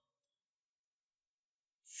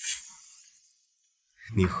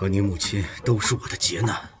你和你母亲都是我的劫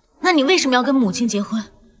难。那你为什么要跟母亲结婚？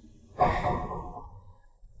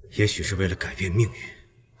也许是为了改变命运。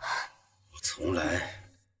我从来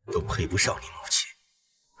都配不上你母亲。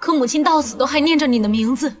可母亲到死都还念着你的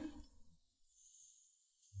名字。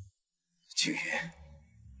静云，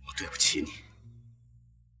我对不起你。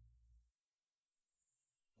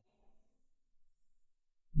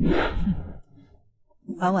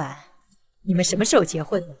婉婉，你们什么时候结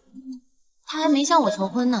婚呢？他还没向我求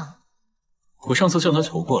婚呢。我上次向他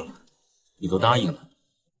求过了，你都答应了。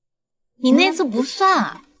你那次不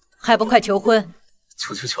算，还不快求婚？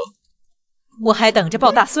求！我还等着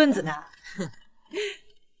抱大孙子呢。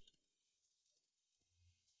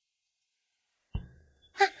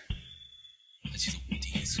还记得我们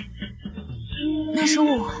第一次？那是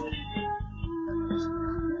误会。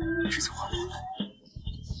这次换我了。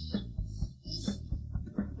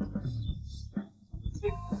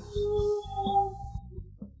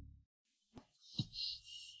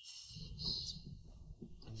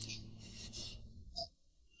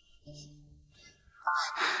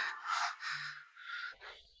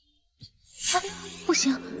不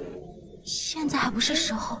行，现在还不是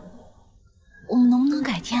时候，我们能不能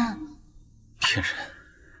改天啊？骗人！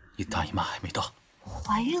你大姨妈还没到。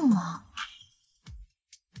怀孕了。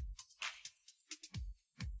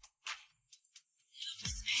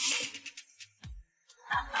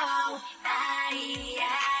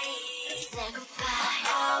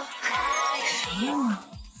谁呀？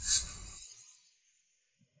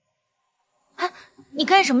啊，你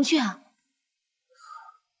干什么去啊？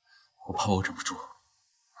我怕我忍不住。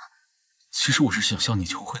其实我是想向你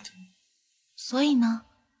求婚的。所以呢？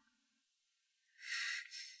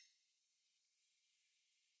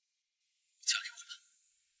嫁给我吧，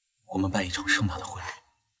我们办一场盛大的婚礼。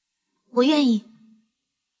我愿意。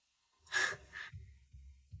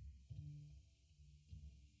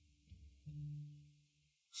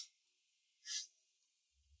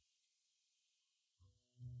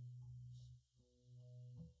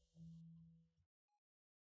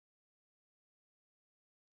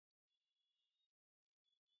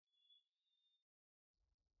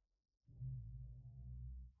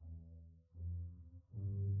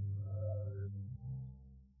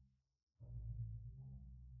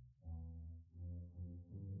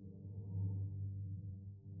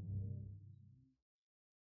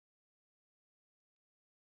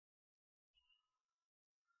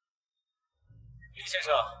李先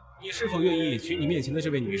生，你是否愿意娶你面前的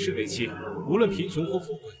这位女士为妻？无论贫穷或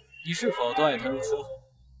富贵，你是否都爱她如初？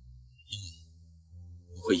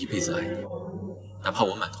我会一辈子爱你，哪怕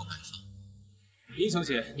我满头白发。林小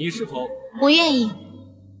姐，你是否……我愿意。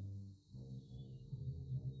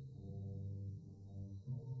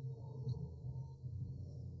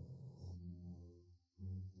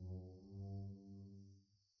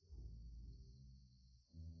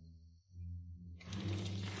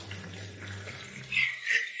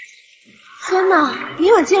天哪，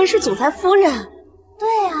明晚竟然是总裁夫人！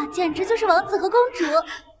对啊，简直就是王子和公主！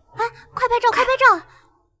哎，快拍照，快拍照！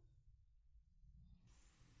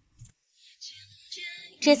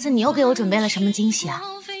这次你又给我准备了什么惊喜啊？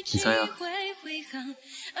你猜呀？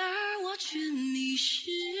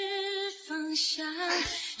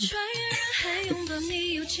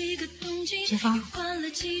雪芳，